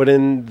 But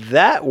in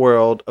that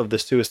world of the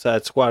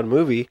Suicide Squad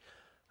movie,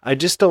 I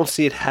just don't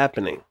see it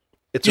happening.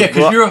 It's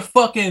because you're a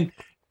fucking...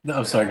 No,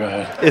 I'm sorry, go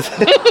ahead.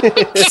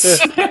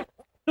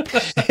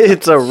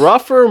 It's a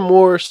rougher,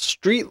 more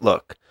street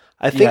look.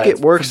 I think it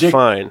works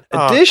fine.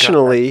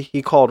 Additionally,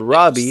 he called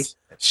Robbie...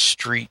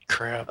 Street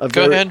crap.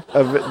 Go ahead.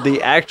 Of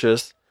the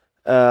actress...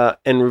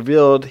 and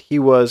revealed he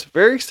was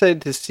very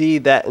excited to see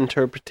that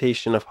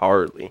interpretation of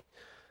Harley.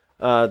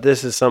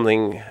 This is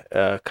something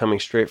coming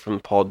straight from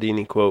the Paul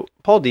Dini quote.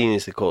 Paul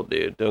Dini's a cool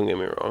dude, don't get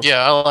me wrong.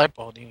 Yeah, I like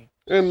Paul Dini.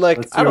 And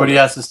let's see what he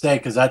has to say,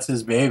 because that's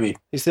his baby.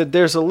 He said,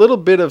 there's a little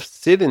bit of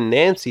Sid and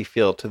Nancy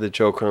feel to the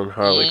Joker and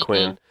Harley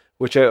Quinn,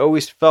 which I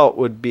always felt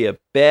would be a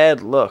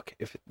bad look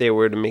if they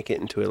were to make it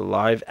into a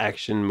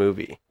live-action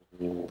movie.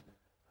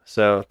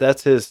 So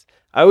that's his...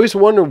 I always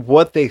wonder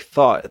what they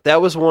thought.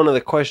 That was one of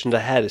the questions I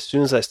had as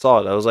soon as I saw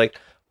it. I was like,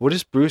 what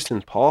does Bruce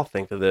and Paul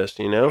think of this,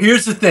 you know?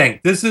 Here's the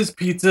thing. This is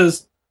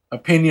Pizza's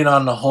opinion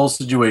on the whole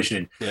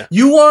situation. Yeah.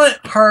 You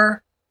want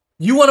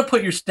to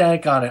put your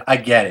stank on it. I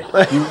get it.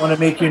 You want to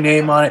make your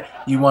name on it.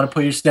 You want to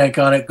put your stank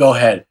on it. Go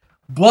ahead.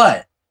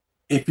 But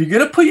if you're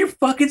going to put your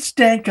fucking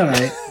stank on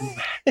it,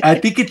 I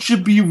think it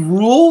should be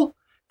rule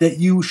that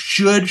you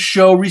should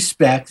show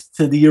respect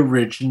to the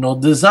original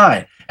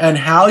design. And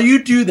how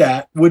you do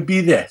that would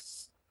be this.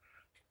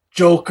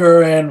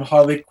 Joker and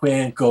Harley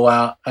Quinn go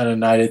out on a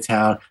night of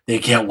town. They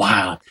get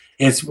wild.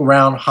 It's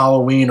around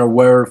Halloween or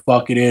wherever the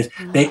fuck it is.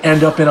 They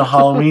end up in a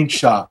Halloween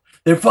shop.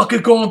 They're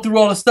fucking going through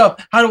all the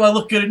stuff. How do I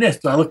look good in this?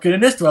 Do I look good in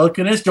this? Do I look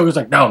good in this? Joker's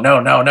like, no.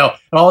 And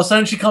all of a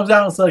sudden she comes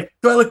out and it's like,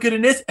 do I look good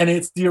in this? And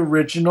it's the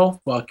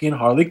original fucking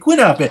Harley Quinn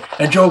outfit.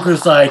 And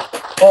Joker's like,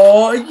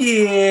 oh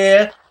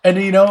yeah. And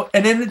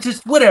and then it's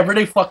just whatever.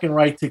 They fucking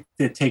right to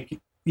take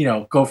it.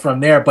 Go from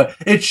there. But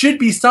it should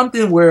be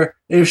something where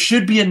there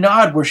should be a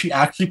nod where she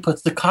actually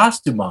puts the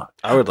costume on.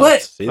 I would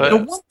like to see that. The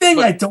one thing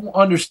I don't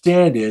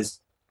understand is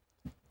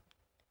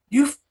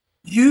you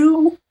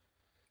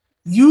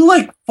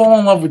like fall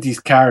in love with these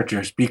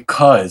characters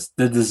because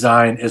the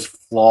design is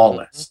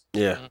flawless.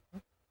 Yeah.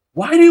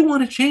 Why do you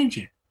want to change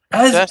it?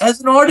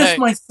 As an artist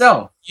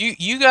myself.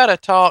 You got to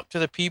talk to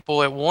the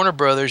people at Warner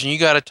Brothers, and you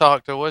got to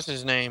talk to, what's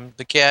his name?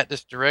 The cat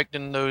that's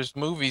directing those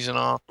movies and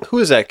all. Who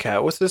is that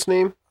cat? What's his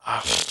name?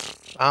 I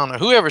don't know.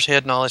 Whoever's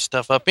heading all this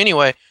stuff up.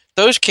 Anyway,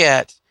 those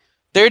cats,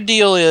 their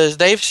deal is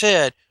they've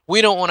said,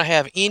 we don't want to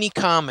have any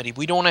comedy.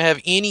 We don't want to have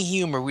any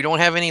humor. We don't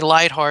have any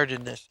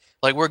lightheartedness.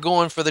 Like, we're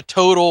going for the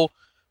total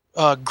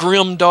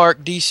grim,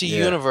 dark DC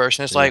universe.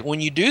 And it's like,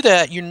 when you do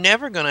that, you're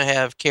never going to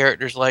have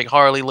characters like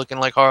Harley looking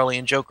like Harley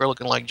and Joker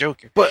looking like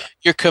Joker. But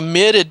you're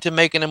committed to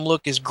making them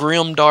look as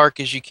grim,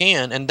 dark as you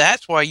can. And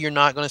that's why you're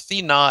not going to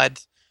see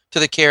nods to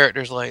the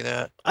characters like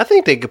that. I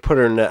think they could put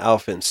her in that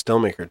outfit and still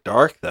make her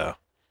dark, though.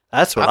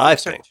 That's what I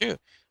think. So too.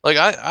 Like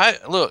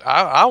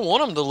I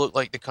want them to look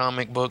like the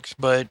comic books,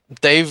 but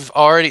they've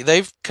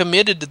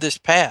committed to this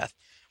path.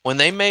 When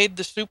they made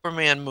the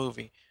Superman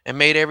movie and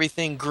made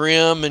everything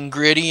grim and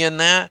gritty and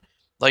that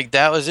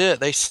was it.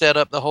 They set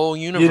up the whole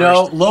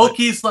universe.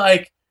 Loki's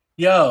like,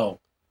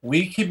 yo,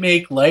 we can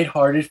make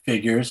lighthearted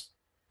figures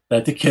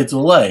that the kids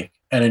will like.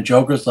 And then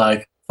Joker's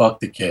like,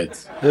 fuck the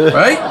kids.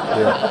 Right?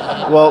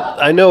 Yeah. Well,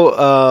 I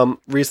know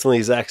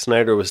recently Zack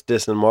Snyder was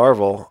dissing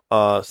Marvel,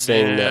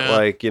 saying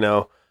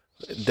that,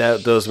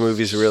 that those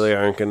movies really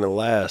aren't going to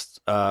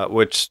last.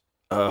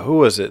 Who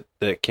was it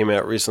that came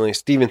out recently?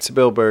 Steven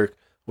Spielberg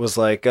was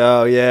like,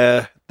 oh,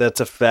 yeah, that's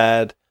a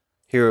fad.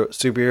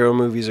 Superhero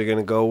movies are going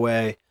to go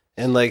away.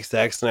 And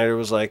Zack Snyder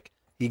was like,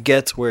 he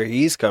gets where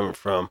he's coming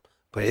from,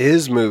 but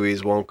his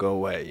movies won't go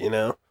away,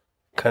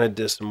 Kind of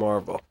dissing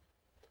Marvel.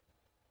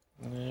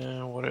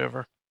 Yeah,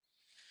 whatever.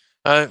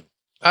 I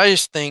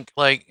just think,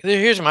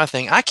 here's my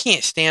thing. I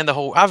can't stand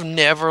I've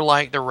never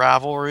liked the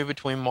rivalry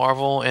between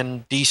Marvel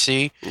and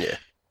DC. Yeah.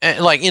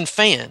 And, in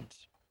fans.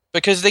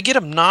 Because they get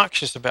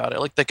obnoxious about it.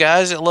 Like, the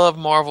guys that love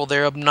Marvel,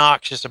 they're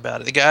obnoxious about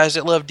it. The guys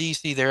that love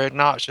DC, they're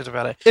obnoxious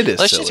about it. It is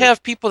Let's silly. just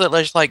have people that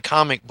just like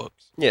comic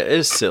books. Yeah, it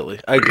is silly.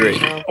 I agree.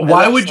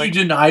 Why would you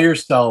deny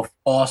yourself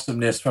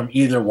awesomeness from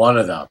either one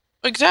of them?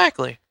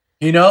 Exactly.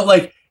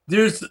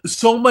 There's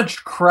so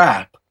much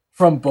crap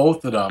from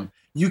both of them.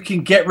 you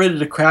can get rid of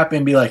the crap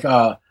and be like,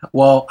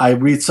 well, I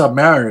read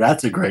Submariner,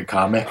 that's a great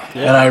comic,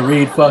 Yeah. and I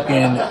read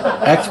fucking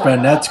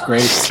X-Men, that's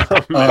great.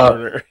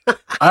 Submariner.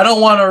 I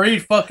don't want to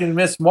read fucking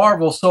Miss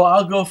Marvel, so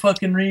I'll go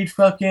fucking read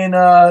fucking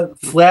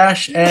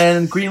Flash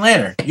and Green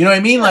Lantern. You know what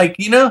I mean? Like,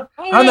 you know,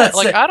 I'm not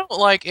like saying I don't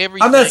like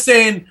everything. I'm not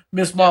saying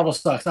Miss Marvel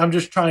sucks. I'm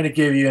just trying to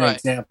give you an Right.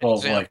 example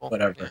of like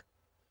whatever. Yeah.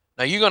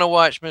 Now you're gonna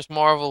watch Miss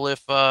Marvel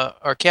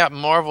or Captain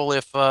Marvel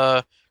if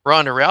Ronda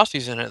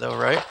Rousey's in it though,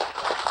 right?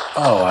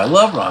 Oh, I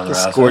love Ronda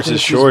Rousey. I Scorches think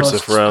she's shorts the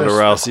if Ronda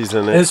most Rousey's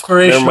in it.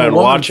 inspirational Never mind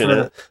woman watching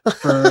for, it.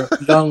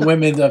 for young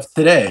women of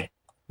today.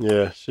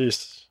 Yeah,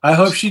 she's. I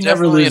hope she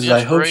never Definitely an loses. I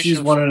hope she's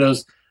inspiration. one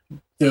of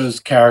those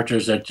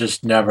characters that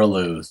just never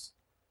lose.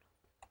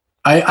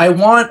 I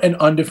want an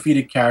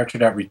undefeated character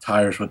that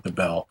retires with the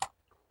belt.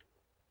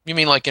 You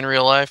mean like in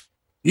real life?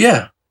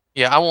 Yeah.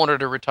 Yeah, I want her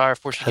to retire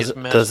before she gets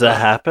messed Does that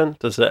up. happen?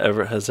 Has that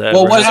ever?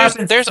 Well, what Because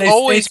happens? There's they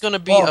always face- going to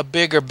be well, a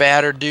bigger,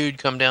 badder dude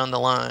come down the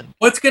line.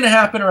 What's going to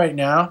happen right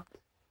now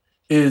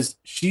is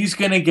she's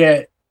going to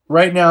get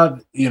right now.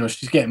 You know,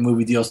 she's getting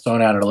movie deals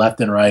thrown at her left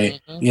and right.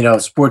 Mhm. You know,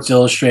 Sports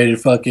Illustrated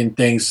fucking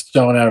things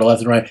thrown at her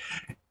left and right.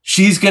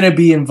 She's going to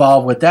be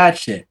involved with that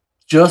shit,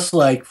 just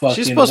like fucking.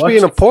 She's supposed to be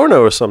in a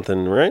porno or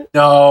something, right?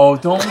 No,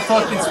 don't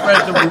fucking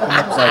spread the rumors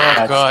like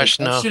that. gosh,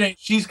 shit. That no. shit ain't-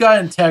 she's got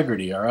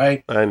integrity, all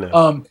right. I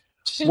know.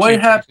 She seems What like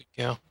a hap- good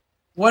gal.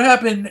 What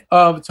happened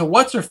to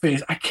what's her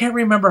face? I can't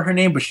remember her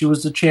name, but she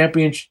was the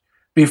champion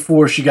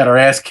before she got her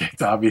ass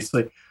kicked,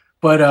 obviously.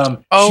 But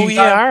Oh she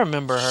yeah, got, I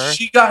remember her.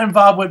 she got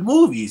involved with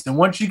movies, and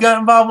once she got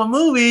involved with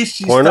movies,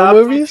 she Porno stopped.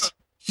 movies?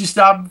 She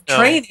stopped No.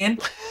 training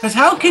because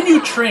how can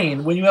you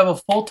train when you have a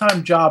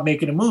full-time job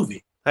making a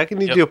movie? How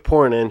can you Yep. do a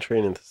porn and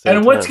train at the same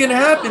And what's time? going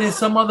to happen is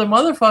some other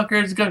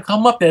motherfucker is going to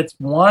come up that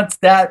wants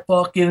that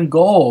fucking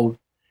gold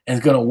and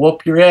is going to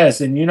whoop your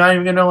ass, and you're not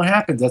even going to know what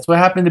happens. That's what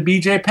happened to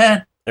BJ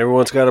Penn.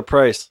 Everyone's got a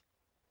price.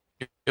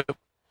 Yep.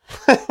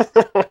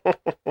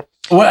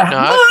 What? No,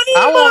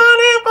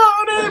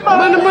 I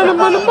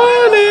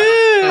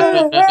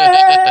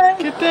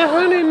money. Get that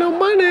honey, no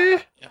money.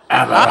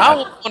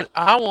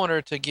 I want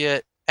her to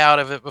get out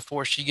of it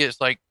before she gets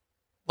like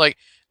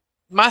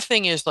my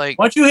thing is like,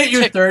 Once you hit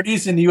your Tick.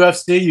 30s in the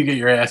UFC, you get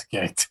your ass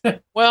kicked.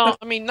 well,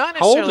 I mean, not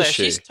How old necessarily is that.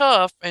 she? She's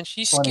tough and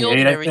she's skilled 28,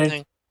 and I think.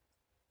 everything.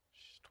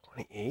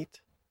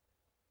 28?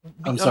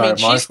 I'm sorry,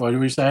 mean, Marsh. What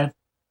were you saying?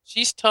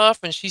 she's tough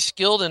and she's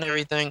skilled and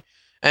everything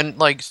and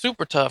like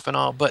super tough and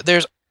all, but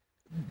there's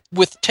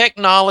with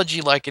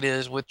technology like it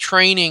is, with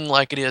training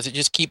like it is, it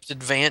just keeps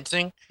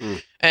advancing.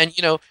 And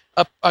you know,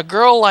 a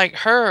girl like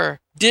her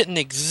didn't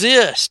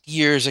exist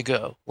years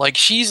ago. Like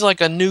she's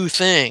like a new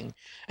thing,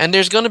 and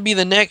there's going to be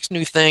the next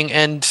new thing,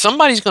 and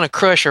somebody's going to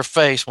crush her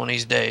face one of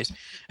these days.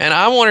 And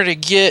I want her to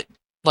get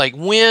like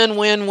win,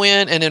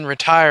 and then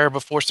retire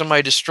before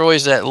somebody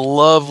destroys that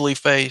lovely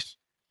face.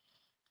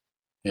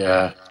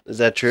 Yeah. Is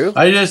that true?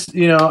 I just,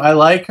 I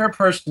like her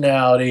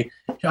personality.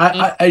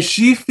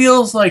 She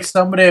feels like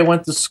somebody I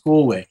went to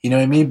school with, you know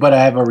what I mean? But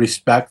I have a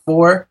respect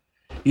for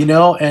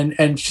her,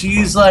 and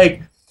she's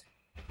like,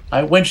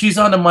 when she's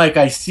on the mic,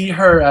 I see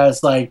her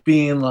as like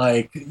being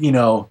like,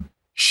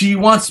 she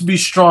wants to be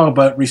strong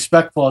but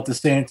respectful at the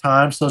same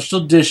time. So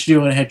she'll dish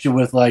you and hit you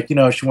with like,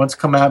 she wants to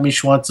come at me.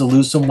 She wants to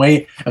lose some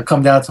weight and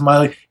come down to my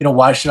league.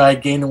 Why should I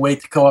gain the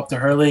weight to go up to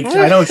her league?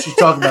 I know she's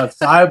talking about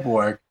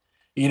Cyborg,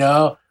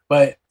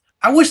 but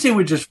I wish they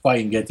would just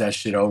fight and get that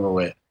shit over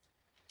with.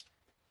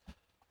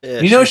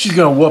 Yeah, She's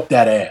going to whoop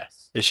that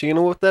ass. Is she going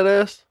to whoop that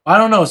ass? I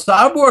don't know.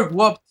 Cyborg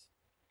whooped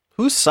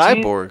Who's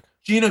Cyborg?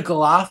 Gina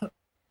Goloff.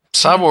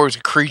 Cyborg's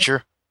a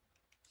creature.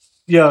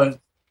 There's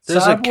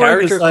Cyborg a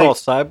character is like- called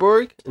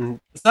Cyborg? And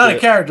It's not Yeah. a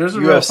character. It's a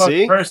real UFC?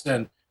 fucking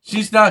person.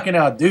 She's knocking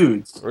out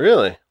dudes.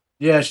 Really?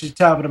 Yeah, she's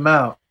tapping them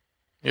out.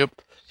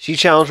 She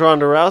challenged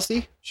Ronda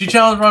Rousey? She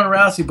challenged Ronda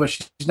Rousey, but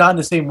she's not in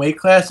the same weight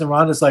class. And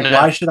Ronda's like, No.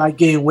 why should I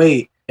gain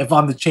weight if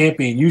I'm the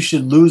champion? You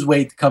should lose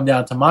weight to come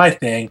down to my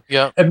thing.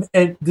 Yep. And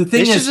the They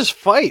thing should is, just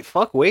fight.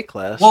 Fuck weight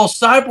class. well,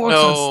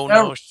 Cyborg's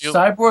No, she'll-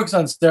 Cyborg's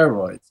on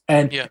steroids,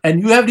 and Yeah. and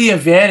you have the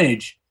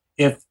advantage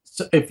if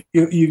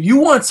you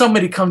want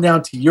somebody to come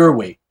down to your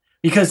weight,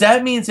 because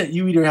that means that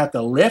you either have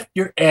to lift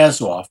your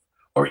ass off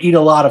or eat a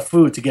lot of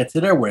food to get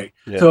to their weight.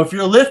 Yeah. So if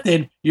you're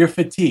lifting, you're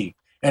fatigued,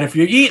 and if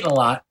you're eating a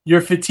lot,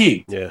 you're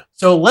fatigued. yeah.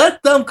 So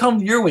let them come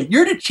to your weight.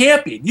 You're the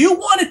champion. You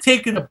want to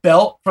take the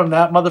belt from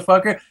that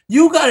motherfucker?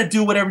 You got to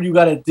do whatever you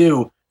got to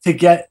do to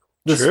get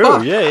the True.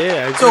 spot.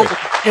 Yeah. I So agree.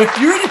 if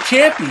you're the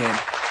champion,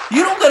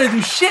 you don't got to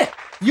do shit.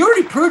 You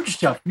already proved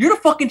yourself. You're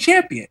the fucking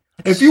champion.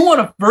 If you want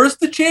to verse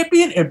the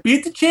champion and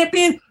beat the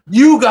champion,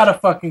 you got to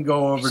fucking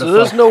go over So the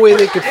there's fuck. no way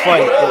they could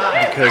fight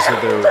because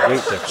of their weight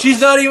difference.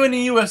 She's not even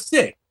in the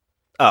UFC.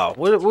 Oh,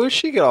 where did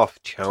she get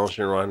off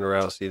challenging Ronda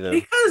Rousey then?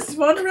 Because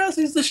Ronda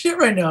Rousey's the shit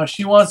right now.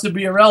 She wants to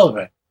be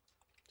irrelevant.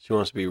 She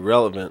wants to be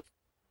relevant.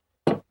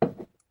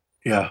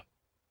 Yeah.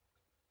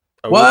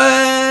 Are we-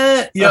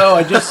 What? Yo,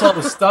 I just saw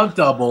the stunt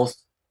doubles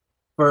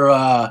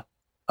for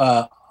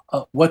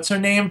what's her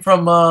name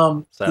from the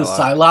Psylocke.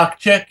 Psylocke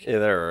chick, Yeah,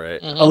 they're all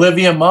right. Mhm.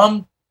 Olivia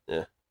Munn.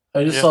 Yeah.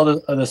 I just Yeah. saw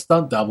the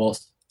stunt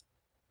doubles.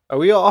 Are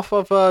we off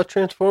of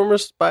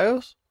Transformers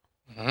bios?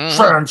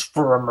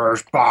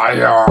 Transformers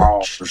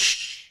bios.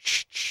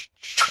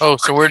 Oh,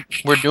 so we're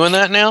doing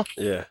that now?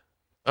 Yeah.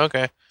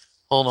 Okay,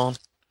 hold on.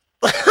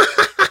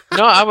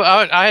 No,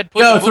 I had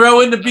put. Yo,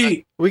 throw in the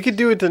beat. We could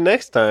do it the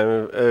next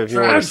time if you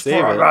want to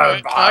save it.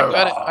 I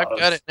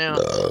got it now.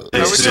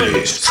 This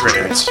is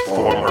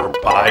Transformer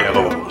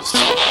Bios.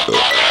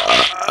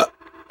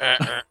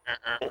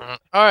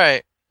 All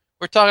right,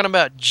 we're talking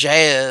about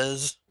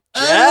jazz.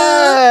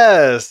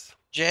 Yes.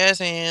 Jazz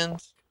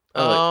hands.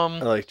 I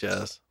like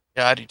jazz.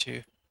 Yeah, I do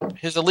too.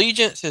 His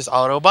allegiance is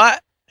Autobot.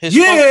 His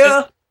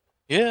Yeah.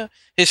 Yeah.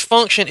 His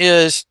function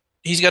is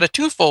he's got a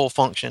twofold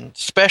function: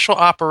 special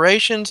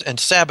operations and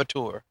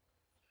saboteur.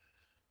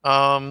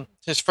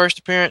 His first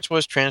appearance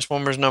was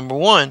Transformers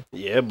 #1.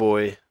 Yeah,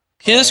 boy.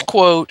 His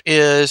quote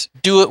is,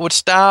 "Do it with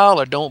style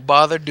or don't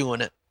bother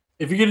doing it."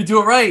 If you're gonna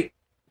do it right,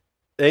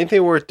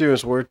 Anything worth doing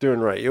is worth doing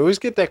right. You always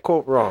get that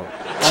quote wrong.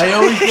 I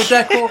always get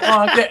that quote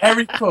wrong. I get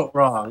every quote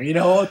wrong. You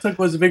know, all it took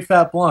was a big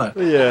fat blunt.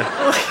 Yeah.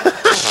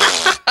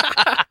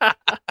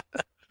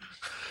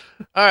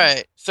 All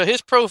right. So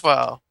his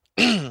profile.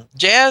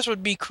 Jazz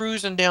would be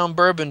cruising down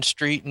Bourbon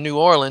Street in New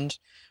Orleans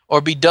or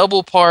be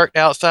double parked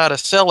outside a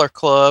cellar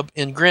club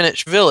in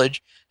Greenwich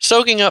Village,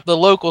 soaking up the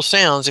local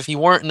sounds if he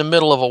weren't in the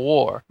middle of a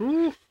war.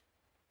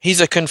 He's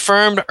a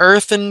confirmed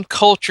earthen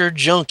culture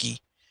junkie.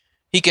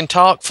 He can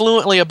talk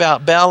fluently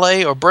about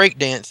ballet or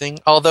breakdancing,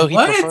 although he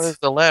What? prefers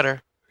the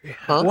latter.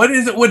 Huh? What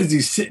is it? What is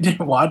he sitting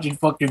there watching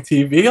fucking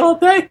TV all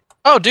day?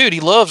 Oh, dude, he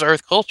loves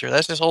earth culture.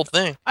 That's his whole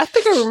thing. I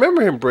think I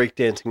remember him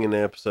breakdancing in the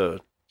episode.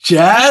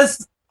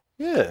 Jazz?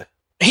 Yeah.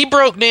 He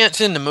broke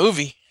dance in the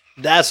movie,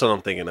 That's what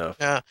I'm thinking of.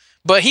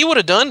 but he would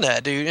have done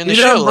that, dude, in the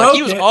He show. done Like, he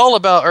broke was it. all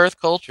about earth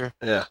culture.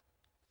 Yeah.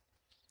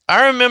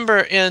 I remember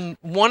in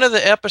one of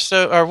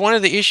the one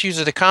of the issues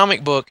of the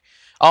comic book,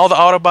 all the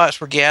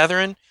Autobots were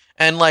gathering,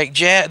 and like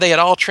Jazz, they had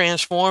all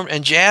transformed,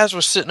 and Jazz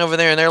was sitting over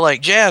there, and they're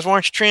like, "Jazz, why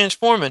aren't you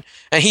transforming?"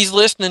 And he's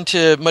listening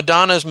to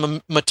Madonna's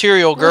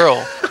 "Material Girl."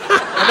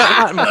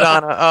 Not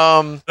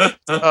Madonna.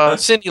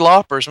 Cyndi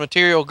Lauper's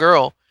 "Material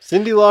Girl."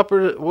 Cyndi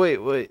Lauper. Wait.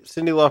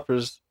 Cyndi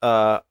Lauper's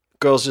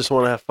 "Girls Just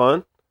Want to Have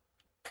Fun."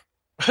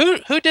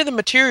 Who did the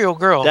 "Material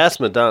Girl"? That's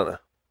Madonna.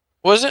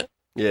 Was it?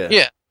 Yeah.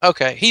 Yeah.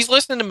 Okay, he's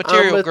listening to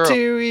 "Material Girl."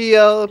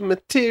 Material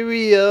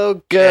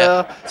girl.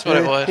 Yeah, that's what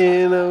it was.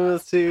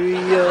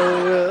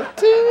 Material.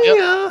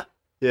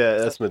 Yeah,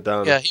 that's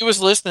Madonna. Yeah, he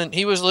was listening.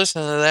 He was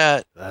listening to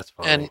that. That's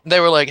funny. And they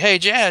were like, "Hey,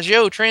 Jazz,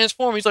 yo,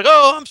 transform." He's like,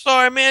 "Oh, I'm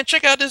sorry, man.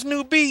 Check out this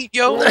new beat,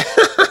 yo."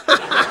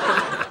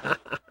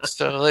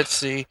 So let's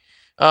see.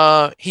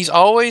 He's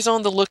always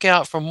on the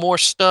lookout for more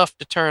stuff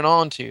to turn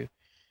on to.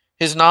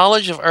 His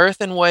knowledge of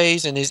earthen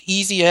ways and his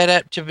easy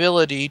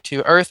adaptability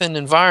to earthen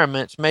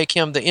environments make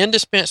him the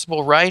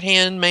indispensable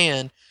right-hand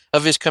man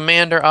of his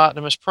commander,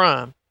 Optimus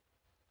Prime.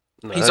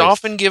 Nice. He's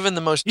often given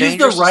the most He's the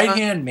dangerous right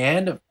hand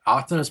man of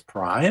Optimus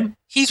Prime?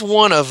 He's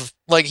one of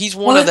What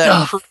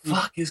that. the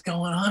fuck is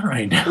going on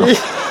right now?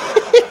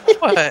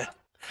 What?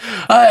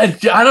 I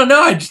don't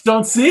know. I just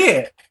don't see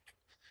it.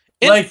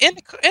 In Like,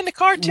 the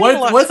cartoon,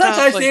 What's that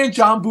guy's like, name?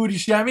 John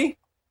Buscemi?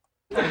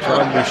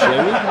 John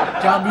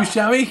Buscemi? John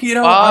Buscemi? You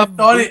know, Bob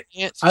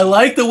I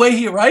like the way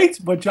he writes,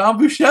 but John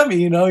Buscemi,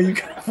 you know, you're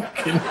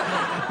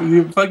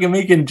fucking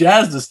making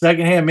Jazz the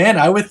second hand man.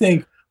 I would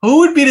think, who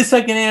would be the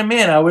second hand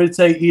man? I would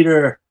say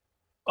either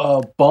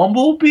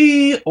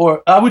Bumblebee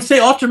or I would say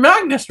Ultra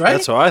Magnus, right?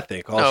 That's what I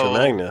think. Ultra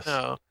Magnus.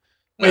 No.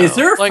 Wait, is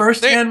there a Like,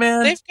 first hand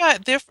man? They've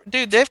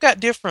got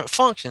different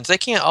functions. They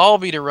can't all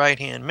be the right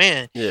hand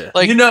man. Yeah.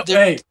 Like, You know, the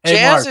hey,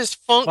 Jazz's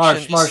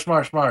function. Marsh.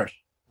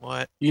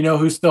 What? You know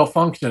who still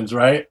functions,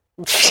 right?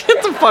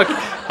 Shut the fuck.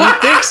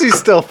 He thinks he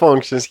still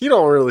functions. He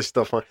don't really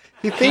still function.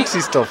 He thinks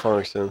he still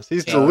functions.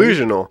 He's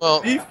delusional.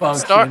 Well, He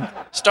functions.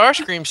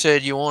 Starscream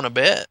said you want to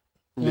bet.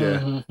 Yeah.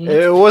 Mhm.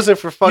 It wasn't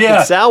for fucking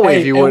Soundwave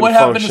Hey, he and wouldn't what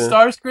happened function. to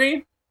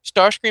Starscream?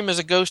 Starscream is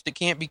a ghost that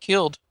can't be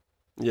killed.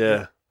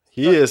 Yeah.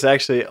 He is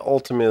actually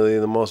ultimately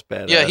the most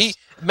badass. Yeah,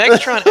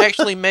 Megatron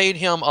actually made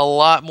him a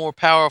lot more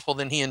powerful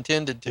than he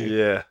intended to.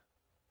 Yeah.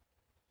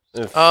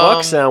 And fuck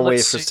let's Soundwave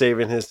for see.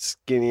 saving his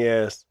skinny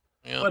ass.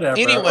 Yeah. Whatever.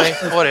 Anyway,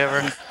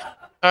 whatever.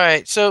 All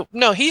right, so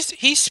no, he's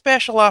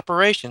special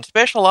operations.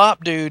 Special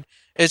op dude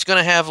is going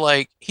to have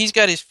he's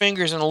got his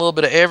fingers in a little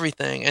bit of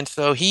everything, and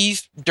so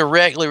he's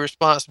directly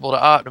responsible to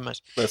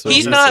Optimus. That's what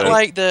He's he not said.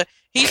 like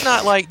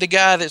the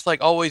guy that's like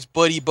always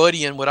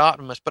buddying with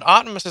Optimus, but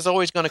Optimus is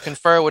always going to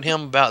confer with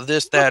him about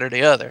this, that, or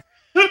the other.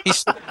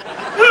 He's what?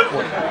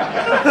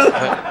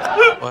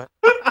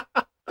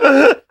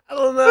 I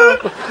don't know.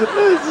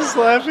 I was just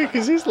laughing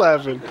because he's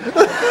laughing.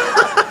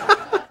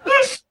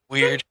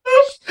 Weird.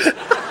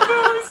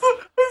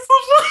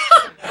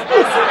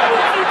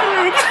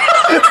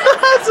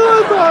 That's what I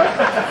thought.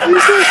 He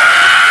said,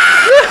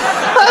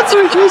 that's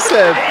what you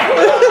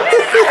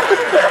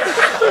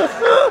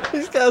said.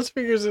 He's got his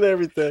fingers in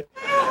everything.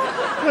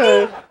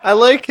 Hey, I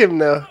like him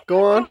now.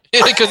 Go on.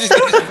 Because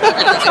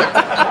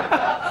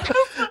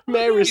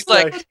Mad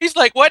respect. he's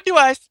like, what do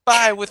I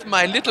spy with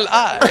my little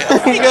eye?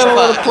 You gotta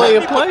let him play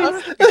a play.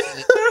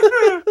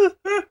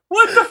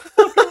 What the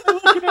fuck am I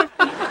looking at?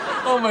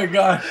 Oh my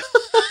god.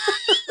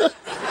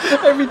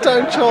 Every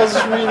time Charles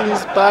is reading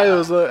these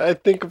bios, I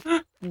think of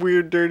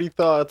weird, dirty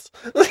thoughts.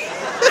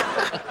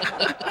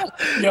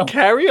 Yo,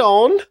 Carry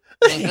on.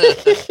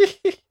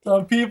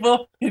 some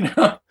people, they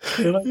like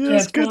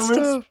Yes, good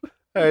Transformers. stuff.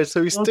 All right,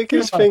 so he's Don't sticking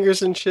his come on.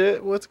 fingers in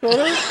shit. What's going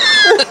on?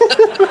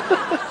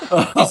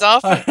 Oh, He's I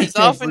often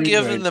can't breathe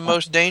given right the now.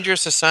 most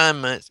dangerous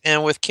assignments,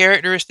 and with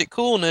characteristic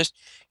coolness,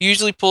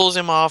 usually pulls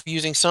him off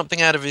using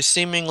something out of his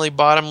seemingly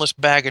bottomless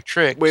bag of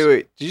tricks.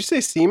 Wait. Did you say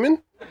semen?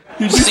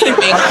 Did you say Seeming-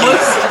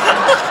 Heartless?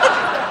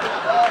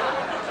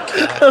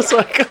 I was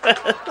like,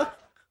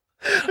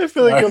 I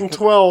feel like I'm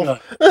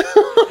 12.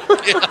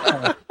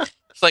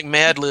 It's like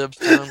Mad Libs.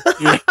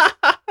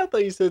 I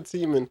thought you said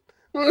semen.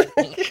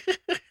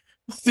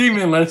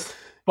 Semenless,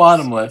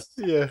 bottomless.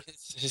 Yeah.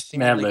 His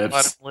seemingly Libs.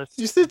 bottomless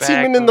You said bag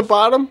semen in the of-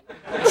 bottom?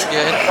 Yeah,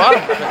 it's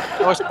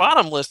bottomless. Oh, it's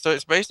bottomless, so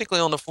it's basically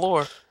on the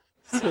floor.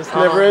 So it's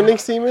never ending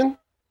semen?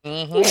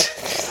 hmm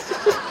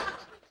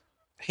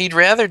He'd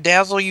rather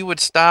dazzle you with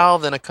style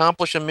than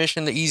accomplish a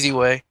mission the easy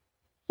way.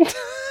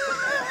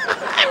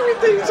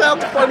 Everything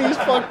sounds funny as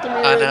fuck to me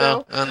I right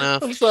know, now. I know.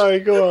 I'm sorry,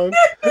 go on.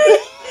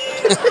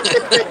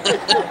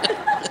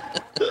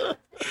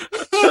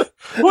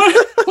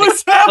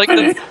 What's Like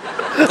happening?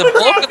 the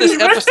bulk of this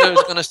episode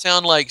is going to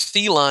sound like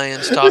sea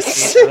lions talking to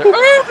each other.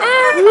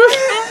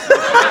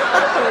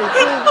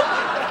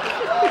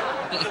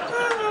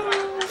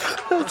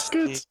 That's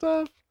good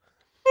stuff.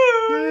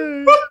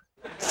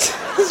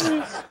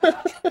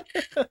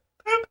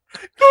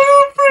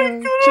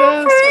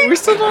 Jazz. Are we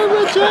still talking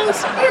about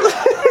jazz?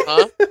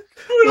 Huh?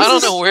 I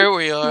don't know where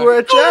we are. We're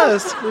at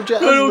jazz. We're jazz.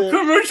 Go to a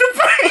commercial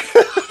break.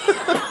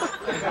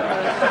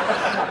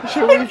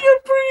 Should we?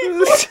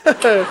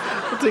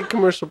 We'll take a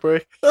commercial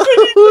break.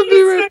 We'll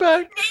be right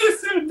back.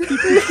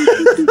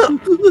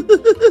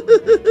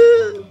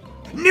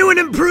 New and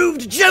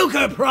improved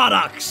Joker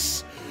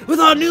products with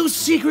our new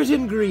secret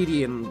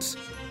ingredient,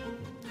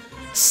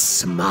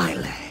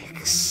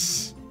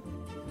 Smilex.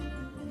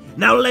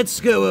 Now let's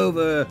go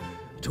over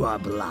to our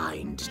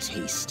blind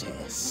taste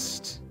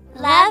test.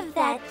 Love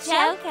that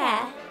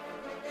Joker.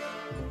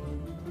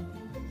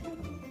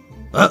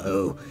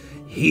 Uh-oh,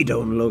 he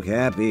don't look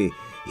happy.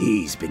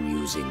 He's been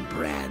using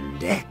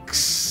Brand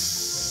X.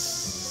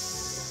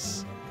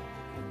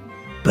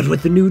 But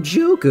with the new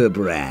Joker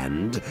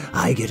brand,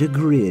 I get a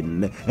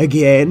grin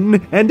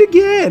again and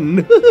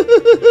again.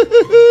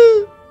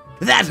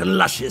 That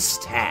luscious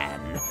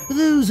tan,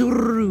 those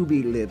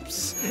ruby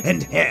lips,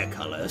 and hair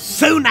color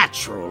so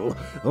natural,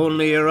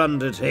 only your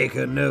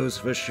Undertaker knows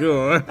for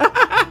sure.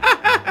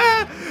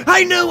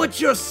 I know what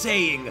you're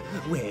saying.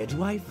 Where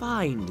do I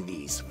find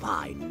these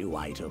fine new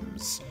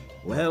items?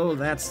 Well,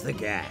 that's the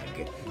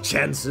gag.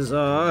 Chances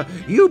are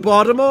you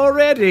bought them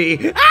already.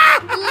 Love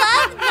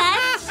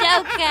that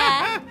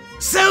Joker.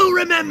 So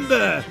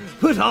remember,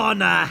 put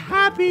on a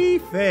happy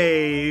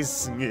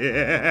face.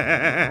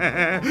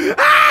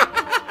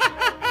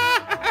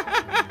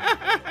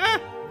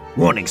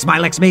 Warning,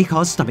 Smilex may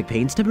cause stomach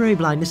pains, temporary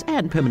blindness,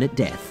 and permanent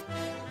death.